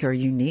I think are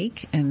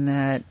unique and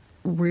that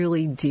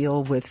really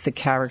deal with the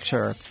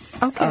character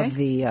of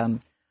the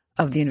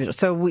individual.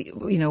 So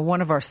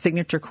one of our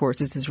signature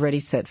courses is Ready,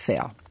 Set,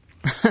 Fail.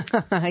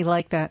 I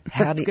like that.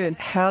 That's good.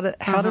 How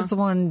does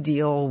one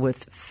deal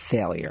with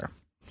failure?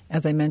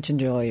 As I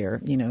mentioned earlier,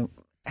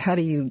 how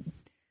do you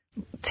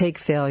take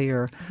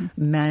failure,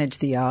 manage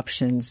the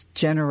options,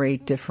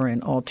 generate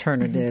different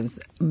alternatives,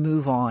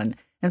 move on?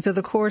 And so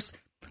the course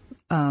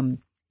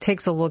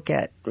takes a look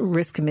at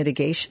risk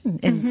mitigation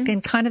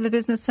in kind of a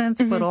business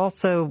sense, but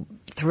also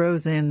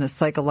throws in the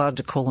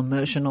psychological,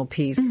 emotional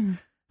piece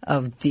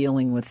of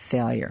dealing with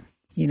failure.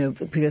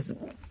 Because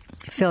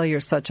failure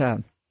is such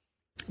a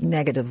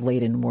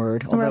negative-laden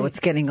word, although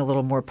it's getting a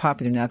little more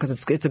popular now because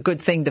it's a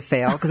good thing to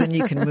fail because then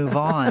you can move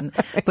on.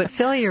 But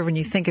failure, when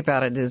you think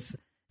about it, is,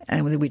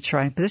 and we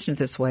try and position it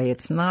this way,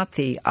 it's not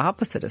the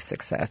opposite of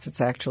success.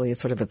 It's actually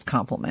sort of its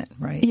complement,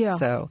 right? Yeah.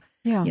 So,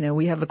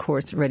 we have a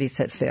course, Ready,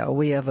 Set, Fail.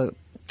 We have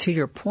to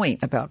your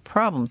point about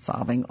problem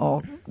solving,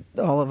 all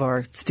of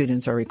our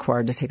students are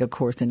required to take a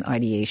course in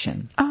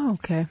ideation. Oh,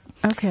 okay.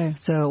 Okay.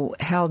 So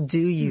how do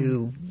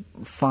you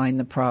find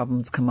the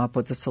problems, come up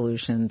with the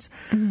solutions?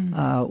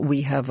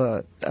 We have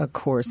a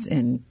course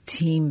in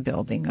team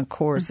building, a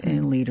course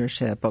in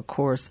leadership,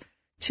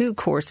 two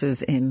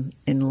courses in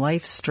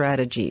life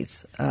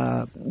strategies,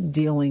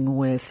 dealing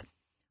with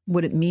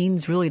what it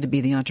means really to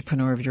be the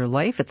entrepreneur of your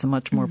life. It's a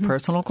much more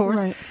personal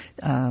course. Right.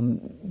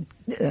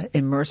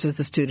 Immerses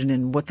the student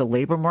in what the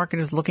labor market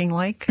is looking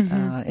like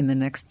in the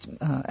next,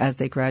 as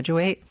they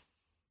graduate.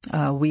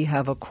 We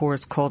have a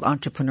course called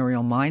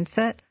Entrepreneurial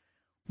Mindset.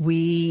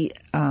 We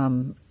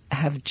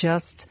have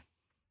just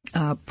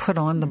put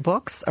on the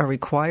books a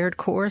required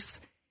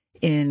course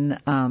in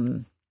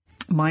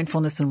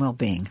mindfulness and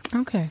well-being.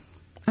 Okay.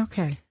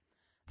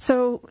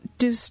 So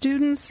do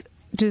students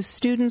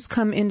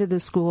come into the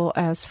school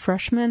as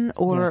freshmen,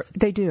 or Yes.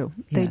 they do?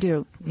 They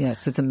do.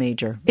 Yes, it's a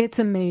major. It's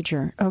a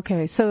major.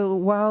 Okay. So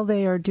while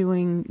they are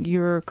doing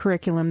your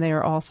curriculum, they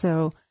are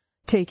also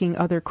taking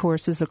other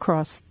courses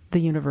across the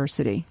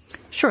university.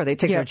 Sure, they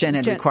take their gen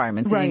ed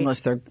requirements, right. the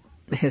English, their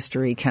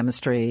history,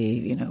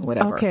 chemistry,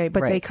 whatever. Okay,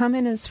 but right. they come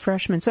in as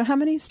freshmen. So how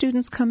many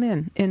students come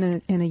in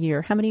a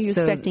year? How many are you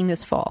expecting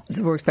this fall?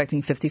 So we're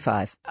expecting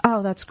 55.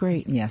 Oh, that's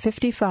great. Yes.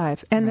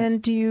 55. And Right. then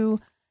do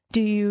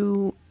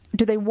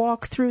they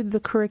walk through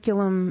the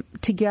curriculum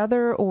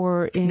together,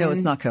 or in... No,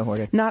 it's not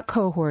cohorted. Not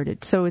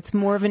cohorted. So it's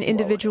more of an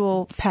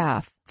individual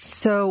path.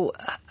 So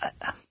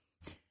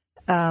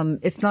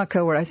it's not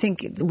cohort. I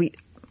think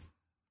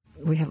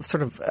we have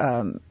sort of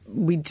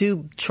we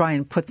do try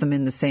and put them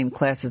in the same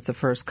classes the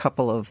first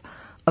couple of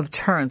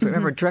terms. But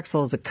remember,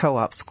 Drexel is a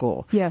co-op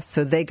school. Yes.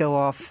 So they go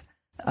off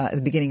at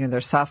the beginning of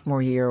their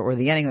sophomore year or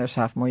the ending of their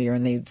sophomore year,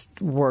 and they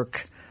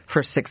work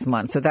for 6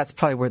 months. So that's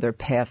probably where their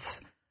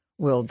paths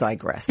will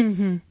digress.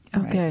 Mm-hmm.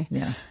 Okay. Right?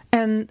 Yeah.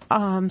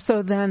 And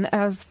so then,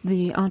 as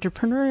the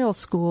entrepreneurial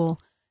school,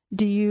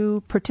 do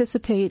you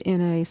participate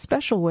in a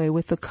special way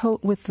with the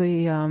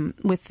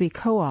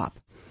co-op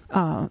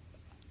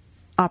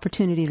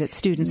opportunity that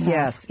students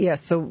have?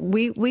 Yes. So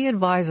we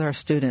advise our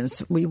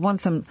students. We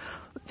want them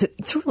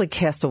to really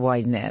cast a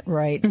wide net,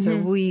 right? So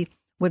we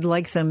would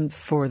like them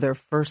for their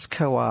first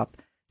co-op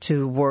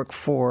to work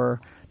for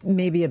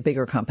maybe a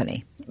bigger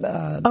company.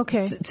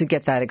 To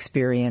get that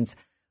experience.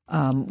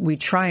 We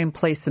try and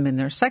place them in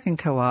their second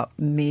co-op,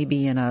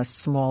 maybe in a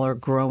smaller,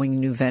 growing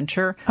new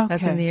venture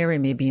that's in the area,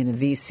 maybe in a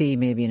VC,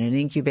 maybe in an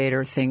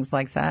incubator, things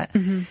like that.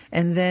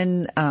 And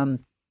then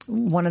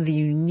one of the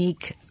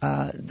unique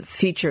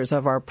features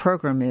of our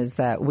program is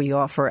that we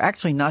offer,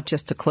 actually not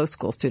just to close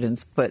school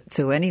students, but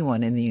to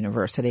anyone in the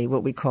university,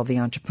 what we call the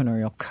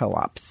entrepreneurial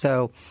co-op.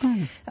 So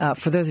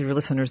for those of your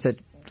listeners, that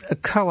a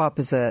co-op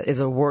is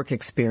a work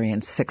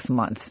experience, 6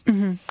 months.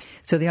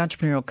 So the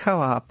entrepreneurial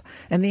co-op,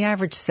 and the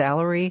average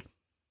salary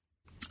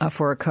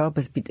for a co-op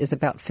is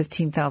about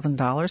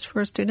 $15,000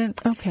 for a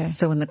student. Okay.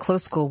 So in the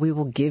close school, we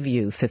will give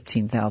you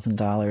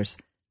 $15,000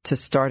 to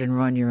start and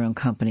run your own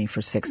company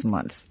for 6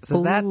 months.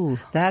 So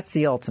that's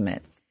the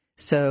ultimate.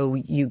 So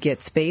you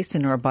get space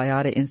in our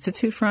Biata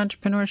Institute for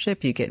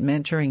Entrepreneurship. You get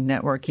mentoring,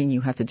 networking.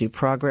 You have to do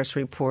progress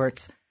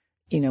reports.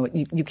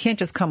 You can't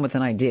just come with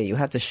an idea. You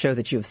have to show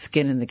that you have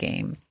skin in the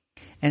game.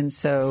 And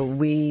so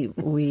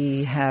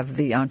we have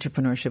the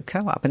entrepreneurship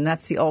co-op, and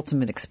that's the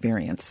ultimate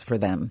experience for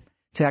them,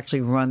 to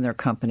actually run their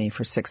company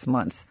for 6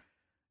 months.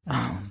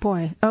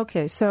 Boy.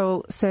 Okay.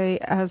 So say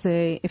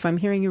if I'm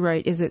hearing you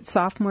right, is it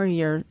sophomore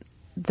year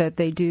that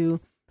they do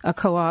a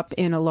co-op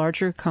in a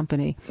larger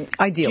company?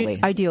 Ideally.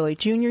 Ideally.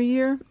 Junior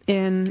year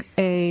in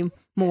a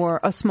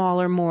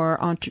smaller, more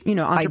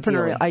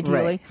entrepreneurial,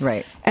 ideally.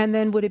 Right. And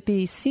then would it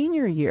be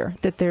senior year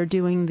that they're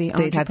doing the entrepreneurial?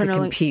 They'd have to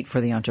compete for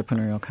the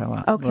entrepreneurial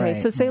co-op. Okay, right.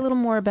 So say a little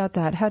more about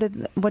that.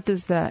 What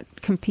does that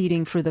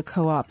competing for the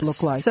co-op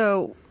look like?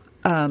 So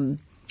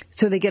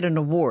they get an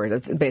award.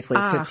 It's basically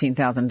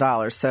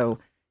 $15,000. So,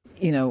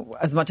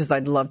 as much as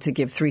I'd love to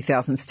give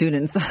 3,000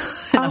 students an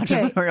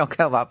entrepreneurial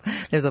co-op,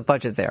 there's a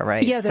budget there,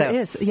 right? Yeah, there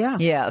is. Yeah.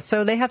 Yeah.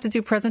 So they have to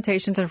do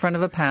presentations in front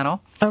of a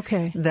panel.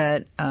 Okay.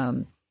 That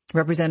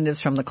representatives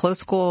from the close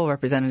school,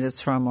 representatives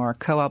from our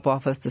co-op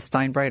office, the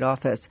Steinbright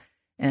office,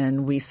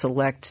 and we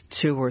select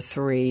 2 or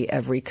 3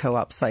 every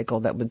co-op cycle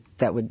that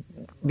would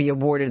be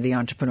awarded the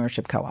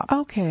entrepreneurship co-op.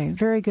 Okay,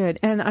 very good.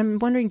 And I'm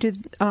wondering,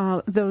 did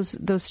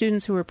those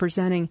students who are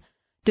presenting,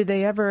 do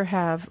they ever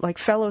have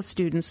fellow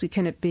students?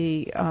 Can it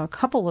be a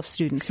couple of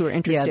students who are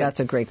interested? Yeah, that's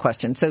a great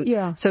question. So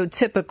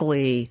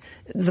typically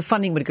the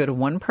funding would go to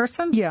one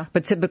person. Yeah.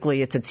 But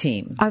typically it's a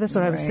team. That's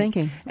what I was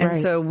thinking. And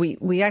so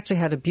we actually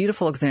had a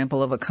beautiful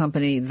example of a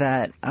company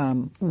that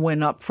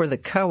went up for the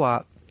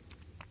co-op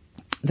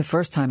the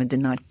first time and did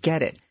not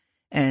get it.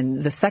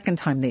 And the second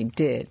time they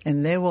did,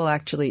 and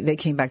they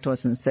came back to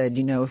us and said,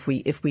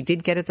 if we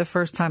did get it the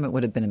first time, it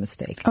would have been a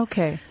mistake.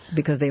 Okay.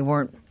 Because they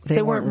weren't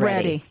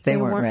ready. They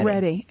weren't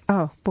ready.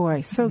 Oh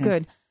boy, so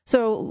good.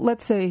 So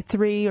let's say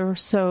 3 or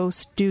so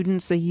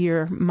students a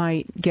year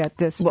might get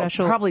this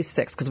special. Well, probably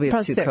 6 because we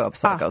have 2 co-op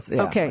cycles.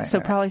 Okay,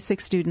 probably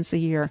 6 students a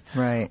year.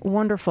 Right.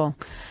 Wonderful.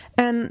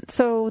 And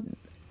so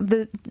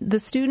the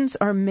students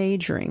are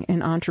majoring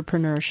in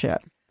entrepreneurship.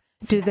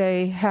 Do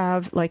they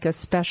have a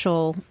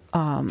special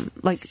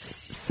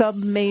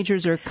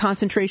sub-majors or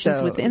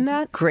concentrations within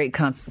that? Great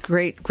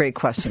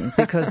question.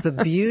 Because the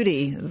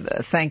beauty,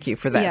 thank you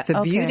for that.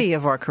 Beauty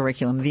of our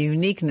curriculum, the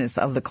uniqueness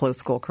of the closed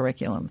school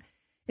curriculum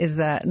is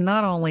that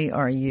not only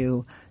are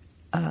you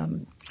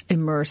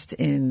immersed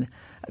in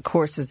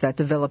courses that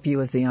develop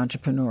you as the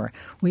entrepreneur.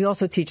 We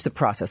also teach the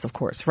process, of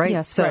course, right?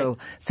 Yes, so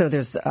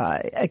there's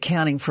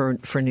accounting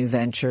for new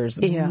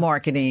ventures,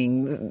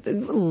 marketing,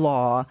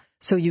 law.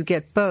 So you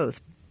get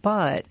both.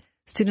 But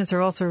students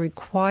are also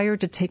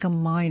required to take a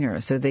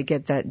minor, so they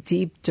get that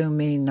deep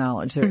domain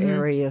knowledge, their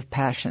area of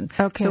passion.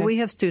 Okay. So we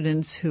have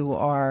students who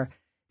are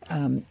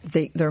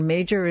their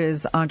major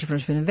is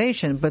entrepreneurship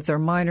innovation, but their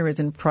minor is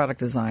in product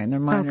design. Their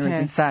minor is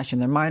in fashion.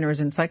 Their minor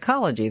is in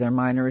psychology. Their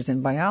minor is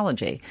in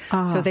biology.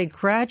 So they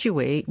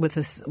graduate with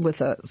a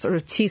sort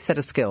of T set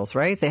of skills,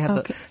 right? They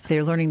have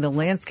they're learning the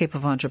landscape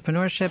of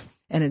entrepreneurship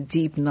and a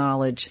deep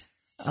knowledge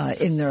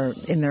in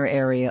their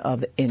area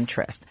of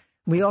interest.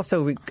 We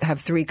also have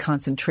 3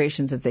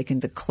 concentrations that they can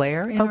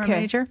declare in our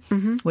major,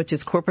 which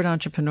is corporate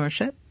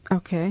entrepreneurship,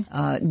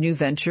 new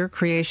venture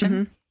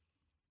creation,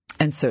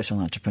 and social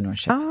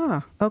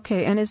entrepreneurship.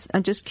 Okay. And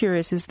I'm just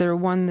curious, is there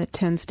one that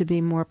tends to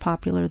be more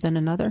popular than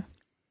another?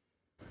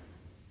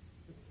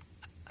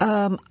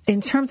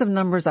 In terms of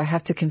numbers, I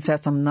have to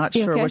confess I'm not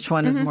sure which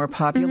one is more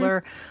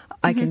popular.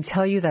 I can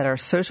tell you that our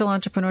social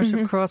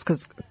entrepreneurship course,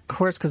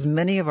 because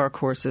many of our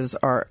courses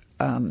are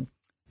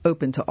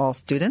open to all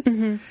students,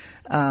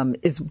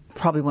 is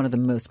probably one of the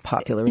most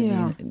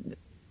popular.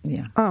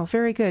 Oh,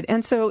 very good.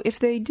 And so if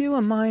they do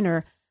a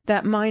minor,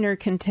 that minor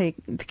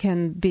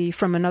can be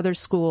from another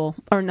school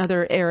or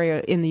another area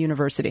in the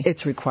university.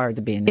 It's required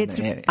to be in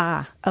another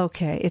area.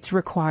 Okay. It's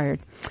required.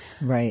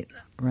 Right.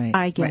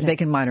 I get it. They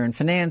can minor in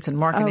finance and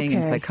marketing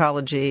and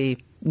psychology,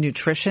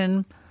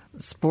 nutrition,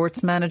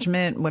 sports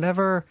management,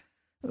 whatever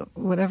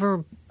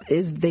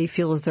they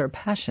feel is their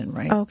passion,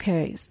 right?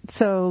 Okay.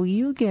 So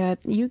you get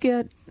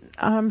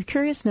I'm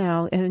curious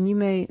now,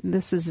 and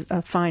this is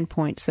a fine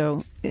point,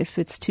 so if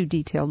it's too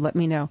detailed, let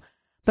me know.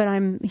 But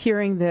I'm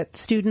hearing that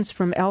students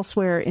from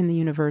elsewhere in the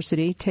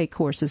university take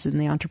courses in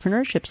the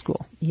entrepreneurship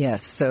school.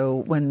 Yes. So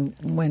when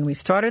we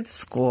started the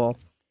school,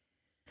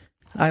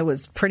 I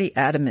was pretty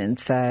adamant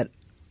that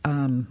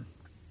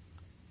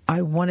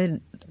I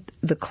wanted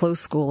the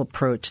closed school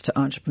approach to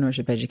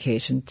entrepreneurship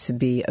education to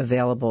be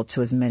available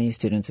to as many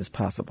students as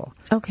possible.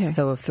 Okay.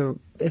 So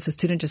if a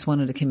student just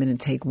wanted to come in and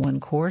take one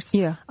course,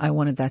 I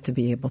wanted that to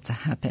be able to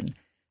happen.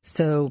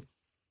 So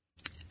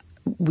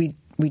we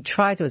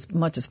try to, as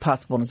much as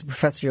possible, and as a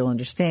professor you'll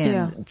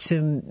understand,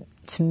 to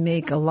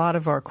make a lot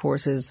of our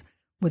courses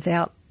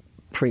without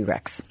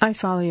prereqs. I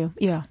follow you,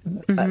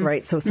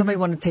 right, so if somebody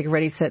wanted to take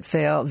Ready, Set,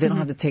 Fail, they don't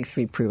have to take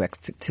 3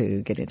 prereqs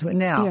to get into it.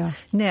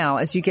 Now,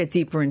 as you get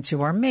deeper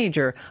into our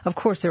major, of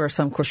course there are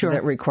some courses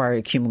that require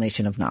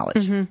accumulation of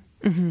knowledge. So,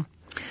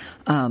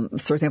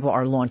 for example,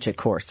 our Launch It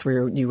course,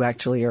 where you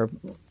actually are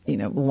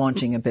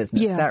launching a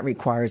business, that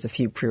requires a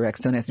few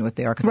prereqs. Don't ask me what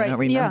they are because I don't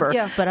remember.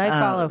 But I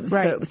follow.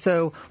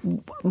 So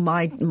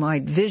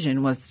my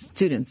vision was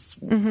students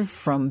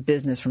from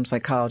business, from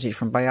psychology,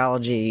 from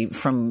biology,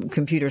 from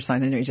computer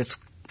science, and just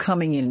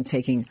coming in and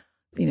taking,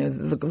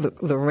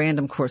 the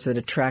random course that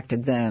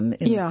attracted them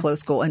in the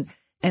closed school, and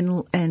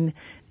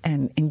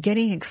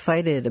getting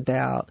excited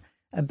about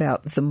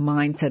the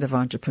mindset of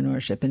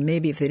entrepreneurship. And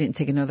maybe if they didn't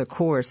take another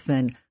course,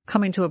 then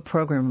coming to a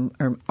program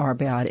or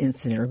about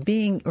incident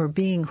or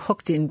being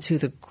hooked into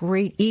the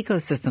great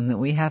ecosystem that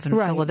we have in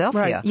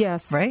Philadelphia. Right.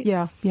 Yes. Right?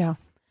 Yeah.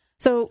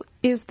 So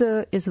is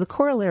the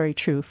corollary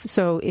true?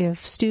 So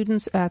if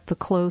students at the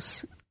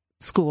close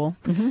school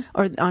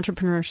or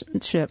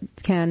entrepreneurship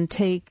can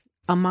take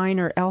a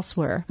minor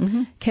elsewhere,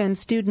 can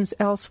students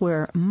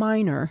elsewhere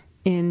minor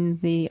in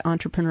the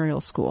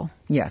entrepreneurial school?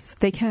 Yes.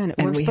 They can. It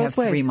works we both have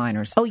ways. 3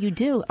 minors. Oh, you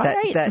do? All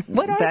right.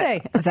 What are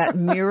they? That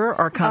mirror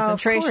our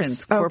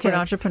concentrations. Corporate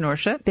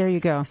entrepreneurship. There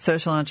you go.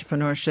 Social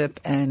entrepreneurship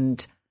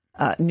and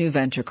new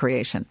venture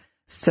creation.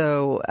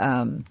 So,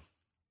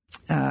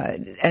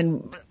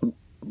 and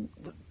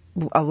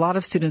a lot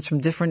of students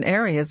from different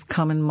areas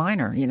come in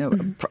minor.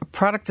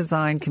 Product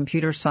design,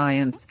 computer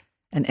science,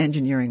 and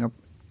engineering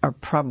are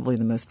probably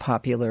the most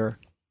popular.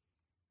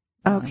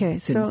 Okay,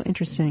 so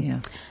interesting.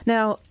 Yeah.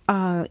 Now,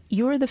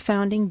 you're the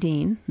founding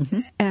dean,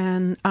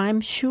 and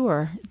I'm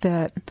sure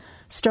that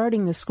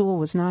starting the school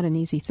was not an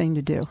easy thing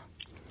to do.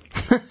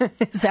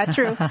 Is that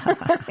true?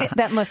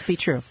 That must be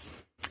true.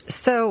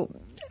 So,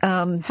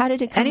 how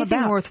did it come anything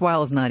about?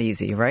 worthwhile is not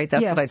easy, right?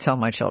 That's what I tell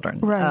my children.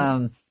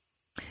 Right.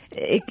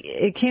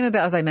 It came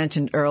about, as I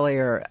mentioned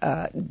earlier,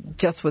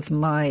 just with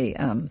my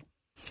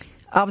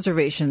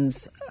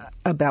observations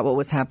about what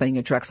was happening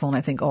at Drexel, and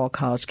I think all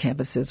college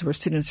campuses, where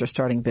students are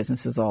starting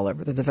businesses all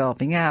over. They're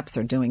developing apps,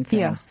 they're doing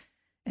things.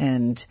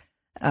 And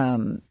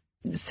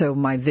so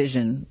my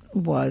vision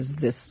was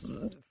this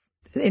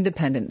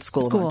independent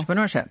school of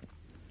entrepreneurship.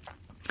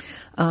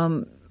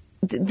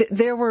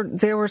 There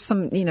were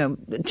some,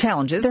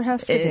 challenges. There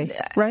have to be,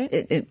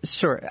 right?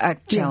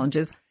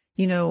 Challenges.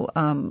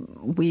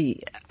 I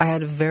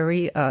had a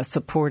very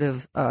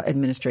supportive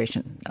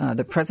administration.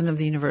 The president of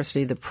the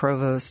university, the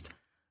provost,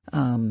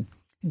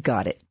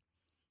 got it.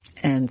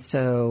 And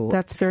so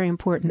that's very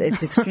important.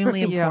 It's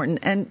extremely important.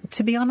 And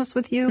to be honest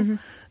with you,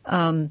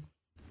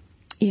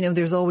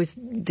 there's always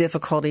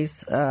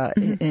difficulties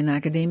in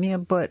academia,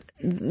 but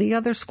the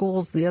other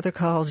schools, the other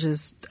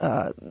colleges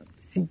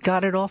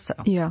got it also.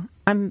 Yeah.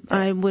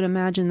 I would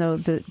imagine, though,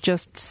 that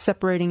just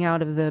separating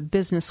out of the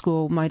business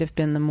school might have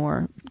been the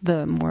more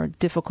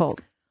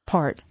difficult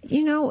part.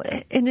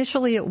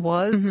 Initially it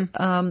was,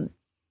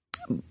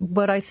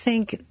 but I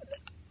think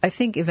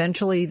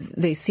eventually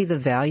they see the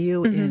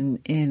value in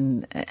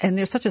and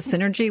there's such a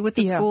synergy with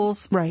the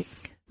schools. Right.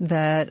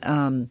 That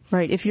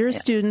right. If your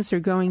students are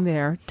going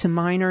there to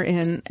minor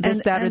in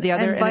this, that, or the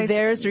other, and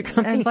theirs are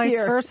coming and vice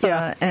here.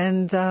 versa,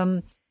 and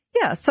so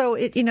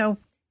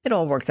it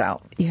all worked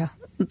out. Yeah.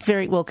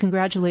 Very well.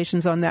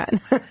 Congratulations on that.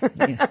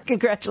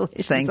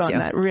 Congratulations on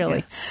that, really.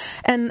 Yeah.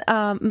 And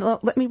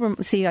let me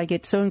see, I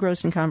get so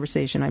engrossed in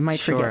conversation, I might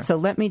forget. So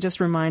let me just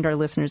remind our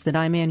listeners that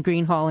I'm Ann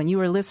Greenhall, and you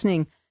are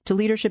listening to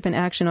Leadership in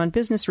Action on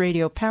Business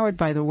Radio, powered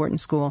by the Wharton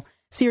School,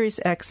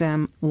 Sirius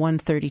XM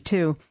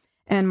 132.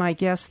 And my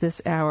guest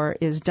this hour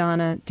is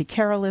Donna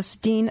DeCarolis,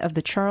 Dean of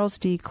the Charles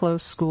D.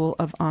 Close School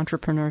of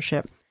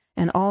Entrepreneurship,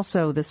 and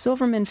also the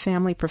Silverman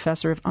Family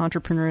Professor of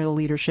Entrepreneurial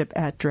Leadership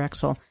at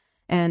Drexel.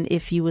 And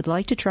if you would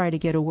like to try to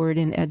get a word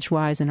in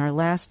edgewise in our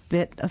last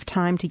bit of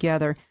time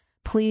together,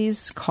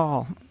 please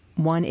call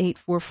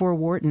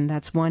 1-844-WHARTON.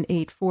 That's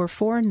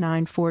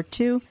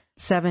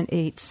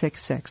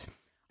 1-844-942-7866.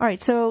 All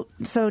right, so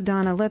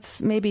Donna,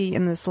 let's maybe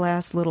in this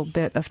last little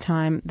bit of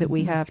time that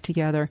we have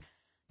together,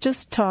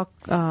 just talk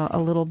a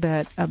little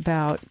bit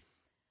about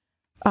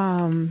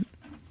a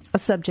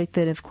subject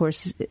that, of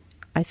course,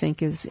 I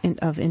think is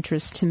of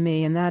interest to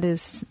me, and that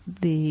is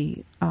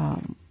the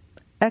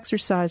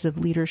exercise of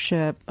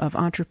leadership, of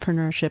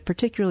entrepreneurship,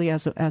 particularly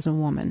as a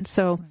woman.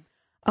 So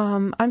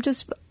I'm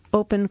just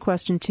open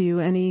question to you,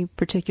 any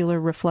particular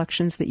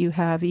reflections that you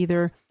have,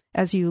 either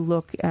as you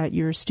look at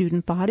your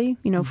student body,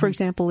 for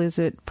example, is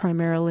it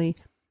primarily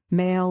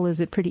male?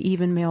 Is it pretty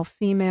even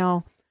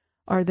male-female?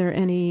 Are there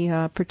any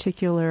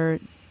particular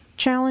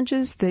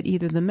challenges that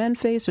either the men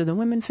face or the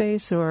women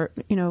face, or,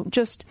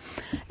 just,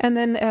 and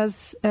then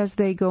as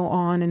they go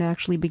on and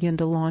actually begin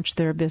to launch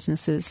their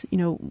businesses,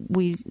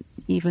 we,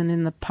 even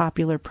in the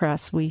popular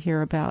press, we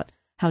hear about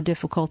how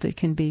difficult it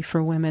can be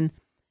for women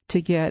to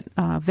get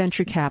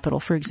venture capital,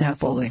 for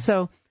example.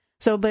 Absolutely.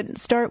 So, but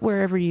start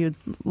wherever you'd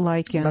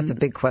like. And that's a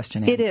big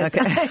question, Ann. It is.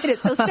 Okay. It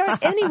is. So start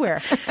anywhere.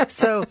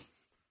 So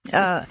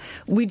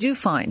we do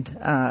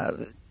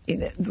find,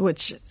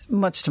 which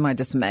much to my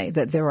dismay,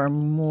 that there are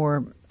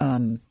more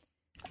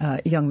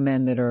young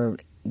men that are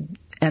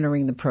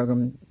entering the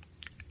program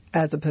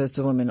as opposed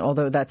to women,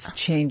 although that's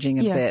changing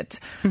a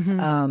bit.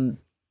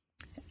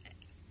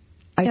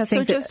 I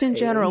think so just in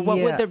general, what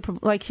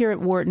would like here at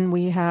Wharton,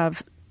 we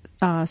have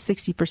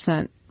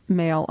 60%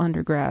 male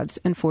undergrads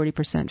and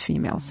 40%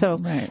 female. So,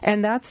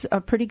 and that's a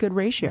pretty good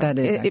ratio. That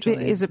is actually.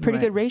 It is a pretty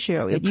good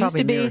ratio. It used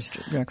to be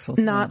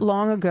not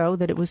long ago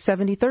that it was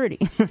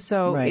 70-30.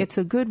 So it's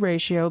a good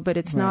ratio, but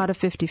it's not a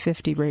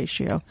 50-50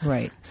 ratio.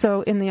 Right.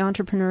 So in the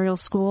entrepreneurial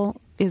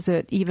school, is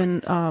it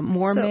even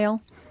more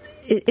male?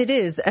 It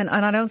is, and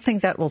I don't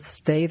think that will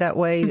stay that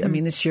way. I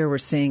mean, this year we're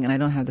seeing, and I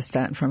don't have the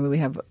stat in front of me, we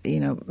have,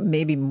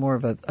 maybe more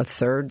of a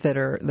third that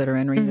are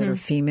entering that are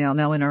female.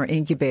 Now, in our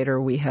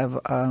incubator, we have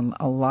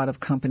a lot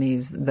of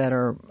companies that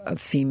are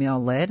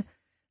female-led,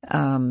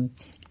 and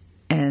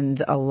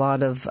a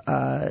lot of,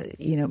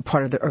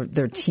 part of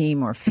their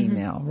team are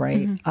female,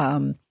 right?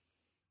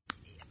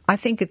 I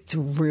think it's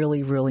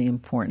really, really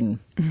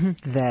important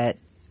that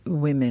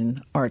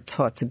women are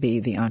taught to be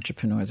the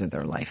entrepreneurs of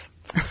their life.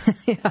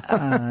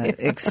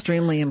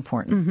 Extremely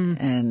important.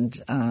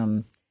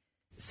 And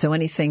so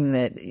anything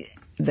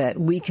that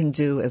we can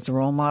do as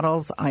role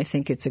models, I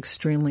think it's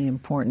extremely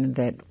important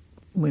that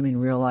women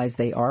realize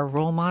they are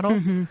role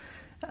models.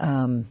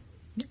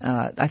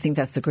 I think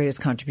that's the greatest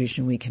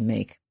contribution we can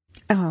make.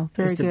 Oh,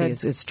 very good.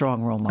 Is to be a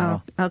strong role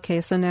model. Oh,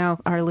 okay, so now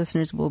our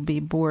listeners will be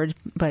bored,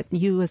 but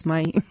you as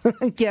my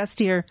guest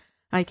here,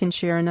 I can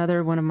share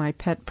another one of my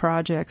pet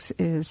projects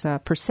is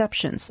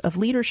perceptions of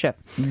leadership.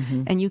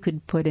 And you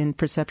could put in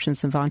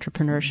perceptions of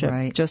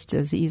entrepreneurship just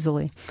as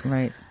easily.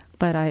 Right.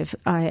 But I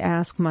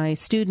ask my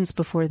students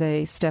before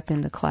they step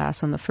into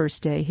class on the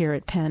first day here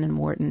at Penn and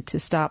Wharton to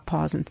stop,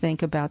 pause, and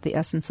think about the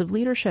essence of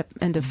leadership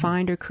and to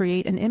find or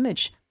create an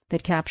image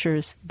that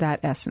captures that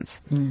essence.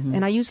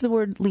 And I use the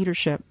word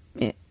leadership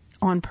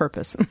on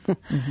purpose.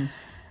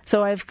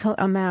 So I've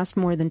amassed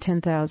more than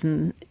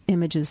 10,000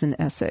 images and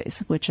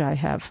essays, which I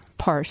have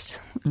parsed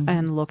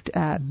and looked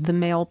at the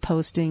male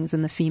postings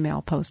and the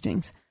female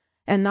postings.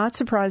 And not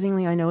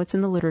surprisingly, I know it's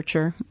in the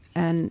literature,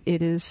 and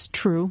it is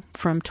true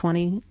from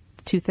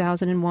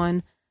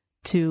 2001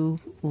 to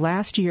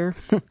last year,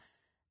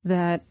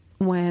 that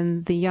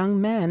when the young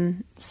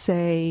men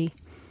say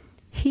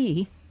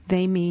he,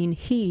 they mean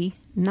he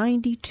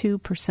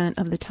 92%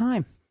 of the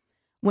time.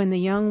 When the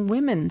young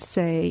women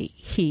say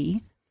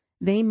he,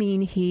 they mean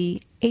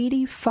he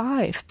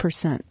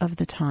 85% of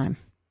the time.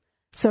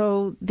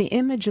 So the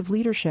image of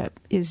leadership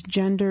is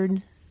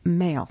gendered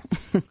male.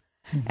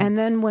 And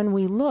then when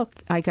we look,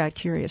 I got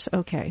curious.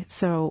 Okay,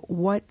 so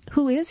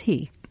who is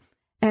he?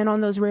 And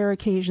on those rare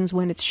occasions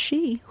when it's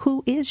she,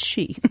 who is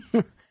she?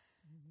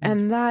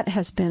 And that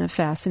has been a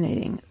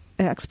fascinating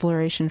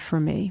exploration for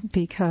me,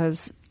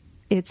 because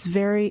it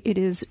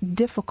is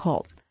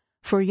difficult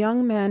for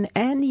young men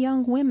and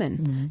young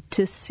women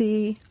to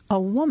see a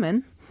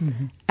woman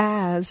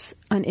as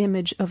an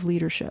image of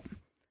leadership.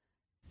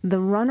 The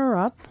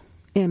runner-up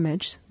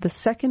image, the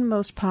second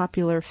most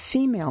popular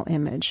female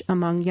image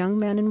among young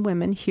men and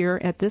women here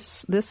at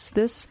this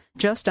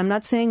just, I'm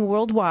not saying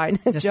worldwide,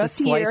 just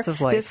here,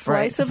 this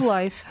slice of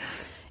life,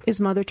 is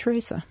Mother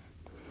Teresa.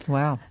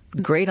 Wow.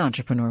 Great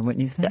entrepreneur,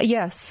 wouldn't you think?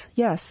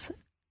 Yes.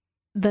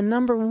 The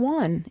number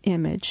one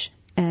image,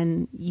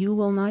 and you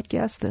will not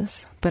guess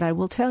this, but I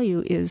will tell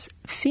you, is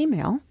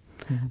female,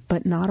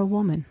 but not a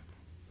woman.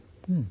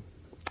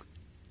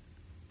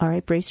 All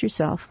right, brace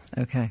yourself.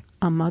 Okay.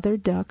 A mother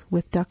duck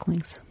with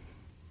ducklings.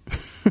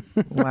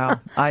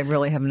 Wow. I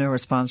really have no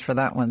response for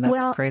that one.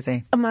 That's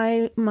crazy.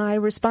 My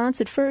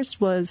response at first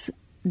was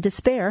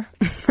despair,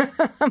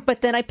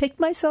 but then I picked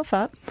myself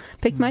up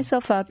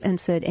and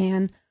said,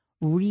 Anne,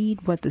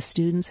 read what the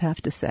students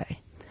have to say.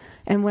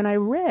 And when I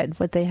read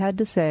what they had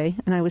to say,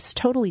 and I was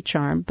totally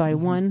charmed by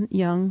one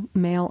young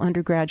male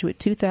undergraduate,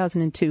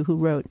 2002, who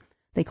wrote,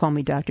 they call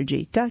me Dr.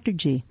 G. Dr.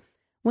 G,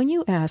 when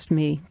you asked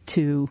me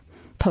to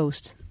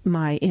post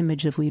my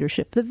image of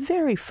leadership, the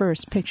very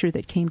first picture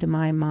that came to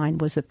my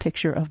mind was a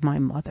picture of my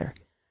mother.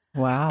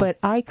 Wow. But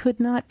I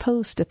could not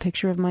post a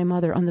picture of my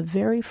mother on the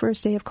very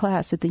first day of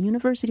class at the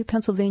University of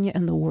Pennsylvania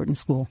and the Wharton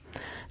School.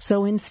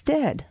 So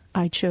instead,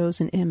 I chose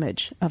an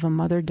image of a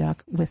mother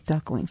duck with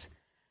ducklings.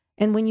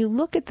 And when you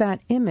look at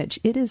that image,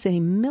 it is a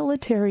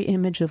military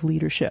image of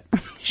leadership.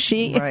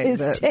 She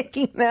is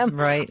taking them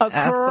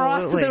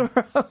across the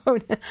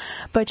road.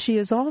 But she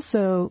is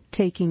also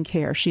taking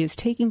care. She is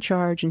taking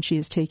charge, and she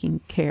is taking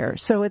care.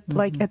 So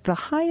like at the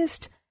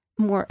highest,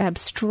 more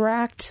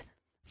abstract,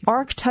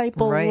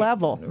 archetypal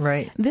level,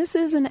 this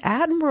is an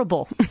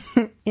admirable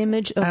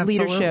image of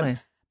leadership.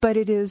 But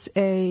it is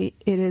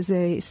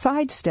a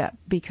sidestep,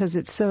 because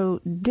it's so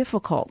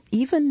difficult.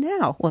 Even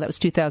now, well, that was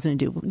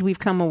 2002. We've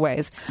come a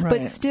ways.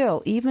 But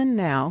still, even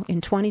now,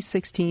 in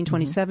 2016,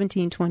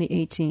 2017,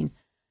 2018,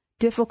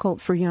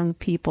 difficult for young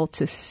people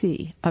to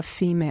see a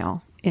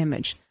female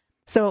image.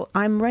 So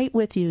I'm right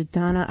with you,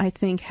 Donna. I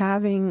think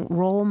having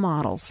role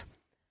models,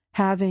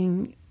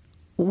 having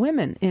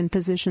women in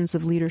positions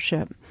of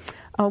leadership.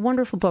 A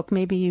wonderful book,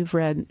 maybe you've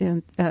read,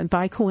 and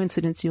by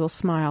coincidence you'll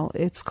smile.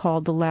 It's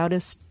called The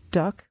Loudest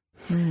Duck,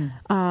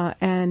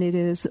 and it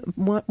is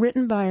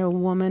written by a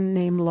woman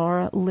named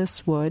Laura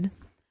Lisswood,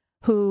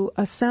 who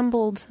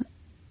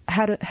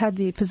had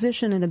the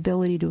position and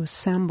ability to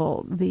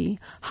assemble the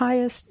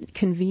highest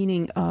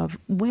convening of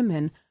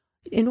women.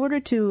 In order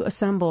to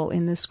assemble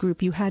in this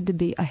group, you had to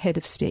be a head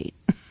of state.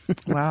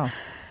 Wow.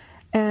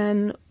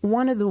 And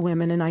one of the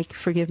women, and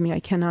forgive me, I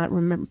cannot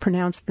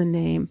pronounce the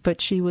name,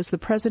 but she was the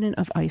president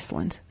of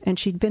Iceland, and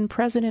she'd been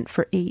president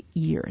for 8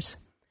 years.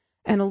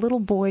 And a little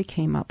boy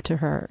came up to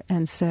her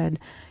and said,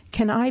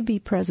 "Can I be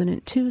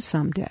president too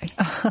someday?"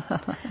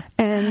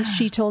 And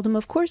she told him,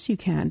 "Of course you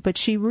can." But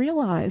she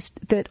realized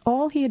that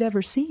all he had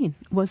ever seen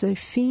was a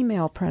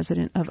female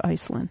president of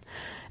Iceland.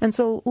 And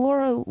so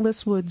Laura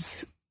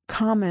Lisswood's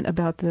comment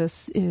about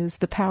this is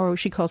the power,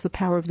 she calls the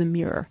power of the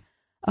mirror,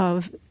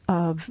 of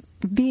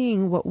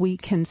being what we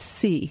can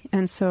see.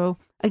 And so,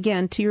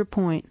 again, to your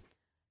point,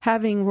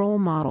 having role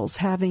models,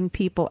 having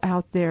people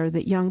out there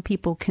that young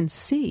people can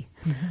see,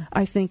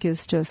 I think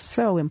is just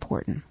so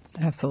important.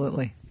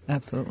 Absolutely.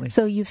 Absolutely.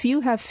 So if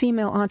you have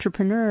female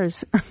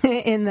entrepreneurs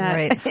in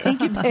that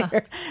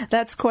incubator,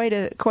 that's quite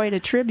a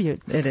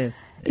tribute. It is.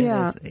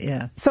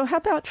 Yeah. So how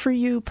about for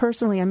you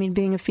personally? I mean,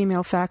 being a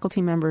female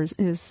faculty member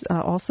is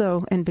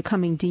also, and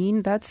becoming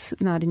dean, that's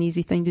not an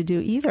easy thing to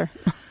do either.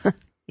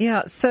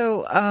 Yeah,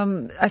 so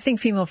I think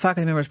female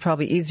faculty member is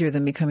probably easier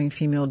than becoming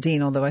female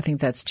dean, although I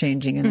think that's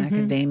changing in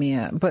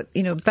academia. But,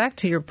 back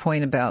to your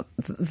point about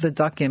the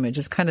duck image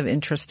is kind of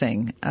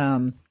interesting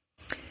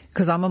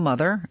because I'm a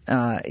mother.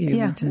 You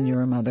mentioned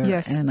you're a mother.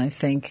 Yes. And I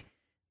think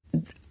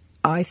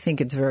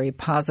it's very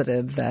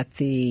positive that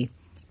the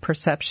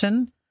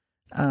perception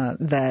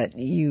that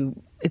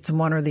it's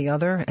one or the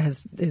other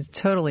is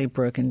totally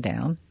broken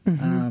down.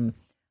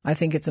 I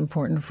think it's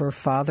important for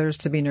fathers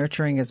to be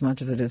nurturing as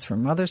much as it is for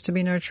mothers to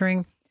be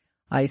nurturing.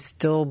 I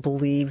still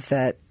believe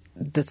that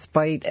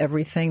despite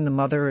everything, the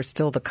mother is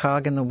still the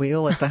cog in the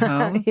wheel at the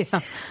home,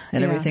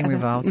 and everything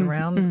revolves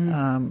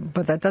around.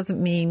 But that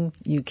doesn't mean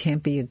you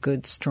can't be a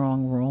good,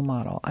 strong role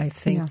model. I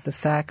think the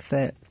fact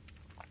that,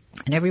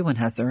 and everyone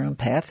has their own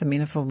path. I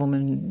mean, if a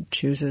woman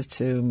chooses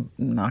to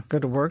not go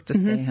to work, to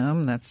stay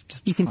home, that's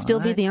just You can still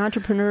be the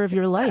entrepreneur of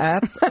your life.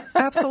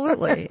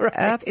 Absolutely.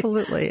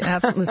 Absolutely.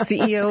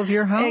 CEO of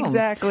your home.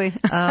 Exactly.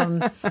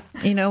 And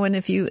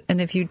if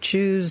you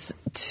choose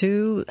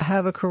to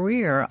have a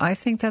career, I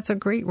think that's a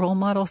great role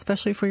model,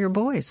 especially for your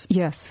boys.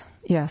 Yes.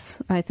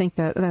 I think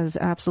that is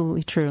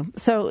absolutely true.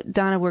 So,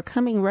 Donna, we're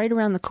coming right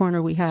around the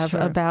corner. We have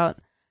about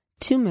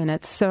 2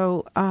 minutes.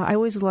 So I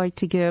always like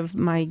to give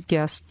my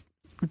guests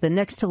the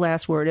next to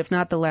last word, if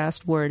not the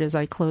last word, as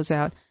I close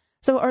out.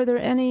 So are there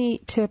any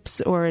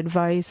tips or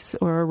advice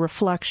or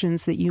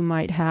reflections that you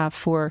might have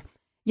for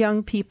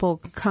young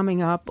people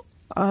coming up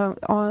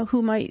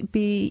who might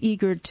be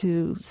eager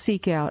to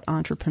seek out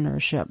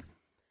entrepreneurship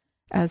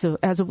as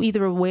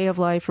either a way of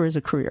life or as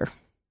a career?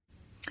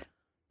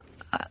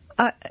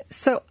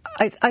 So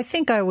I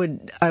think I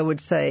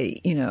would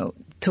say,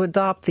 to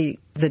adopt the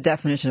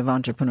definition of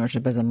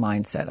entrepreneurship as a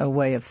mindset, a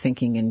way of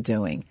thinking and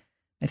doing.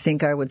 I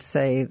think I would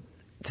say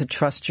to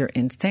trust your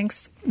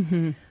instincts,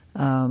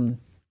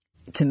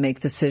 to make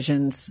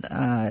decisions.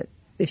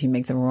 If you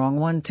make the wrong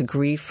one, to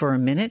grieve for a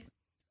minute.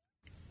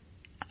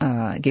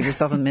 Give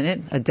yourself a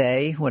minute, a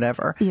day,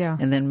 whatever,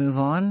 and then move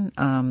on,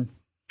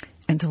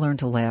 and to learn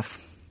to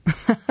laugh.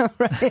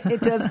 Right.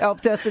 It does help,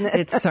 doesn't it?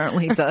 It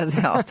certainly does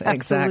help.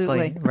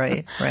 Exactly.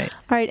 Right. All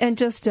right. And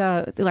just,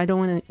 I don't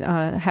want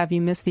to have you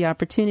miss the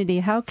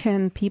opportunity. How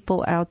can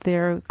people out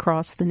there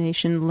across the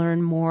nation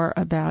learn more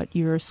about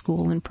your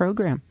school and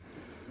program?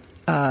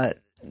 I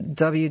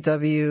can't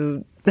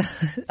even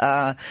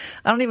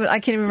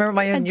remember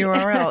my own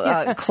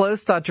URL.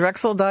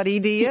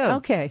 Close.drexel.edu.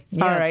 Okay.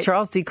 Yeah, all right.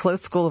 Charles D.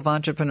 Close School of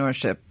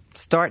Entrepreneurship.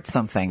 Start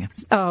something.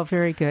 Oh,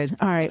 very good.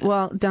 All right.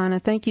 Well,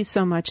 Donna, thank you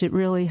so much. It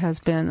really has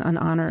been an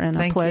honor and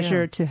a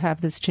pleasure to have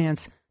this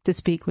chance to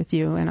speak with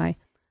you. And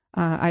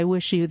I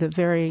wish you the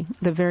very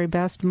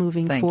best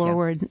moving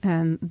forward,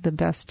 and the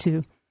best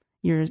to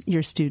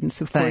your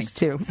students, of course,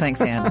 too. Thanks,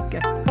 Anne.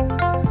 Okay.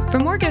 For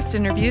more guest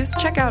interviews,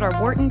 check out our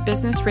Wharton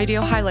Business Radio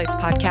Highlights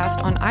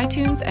podcast on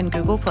iTunes and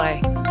Google Play.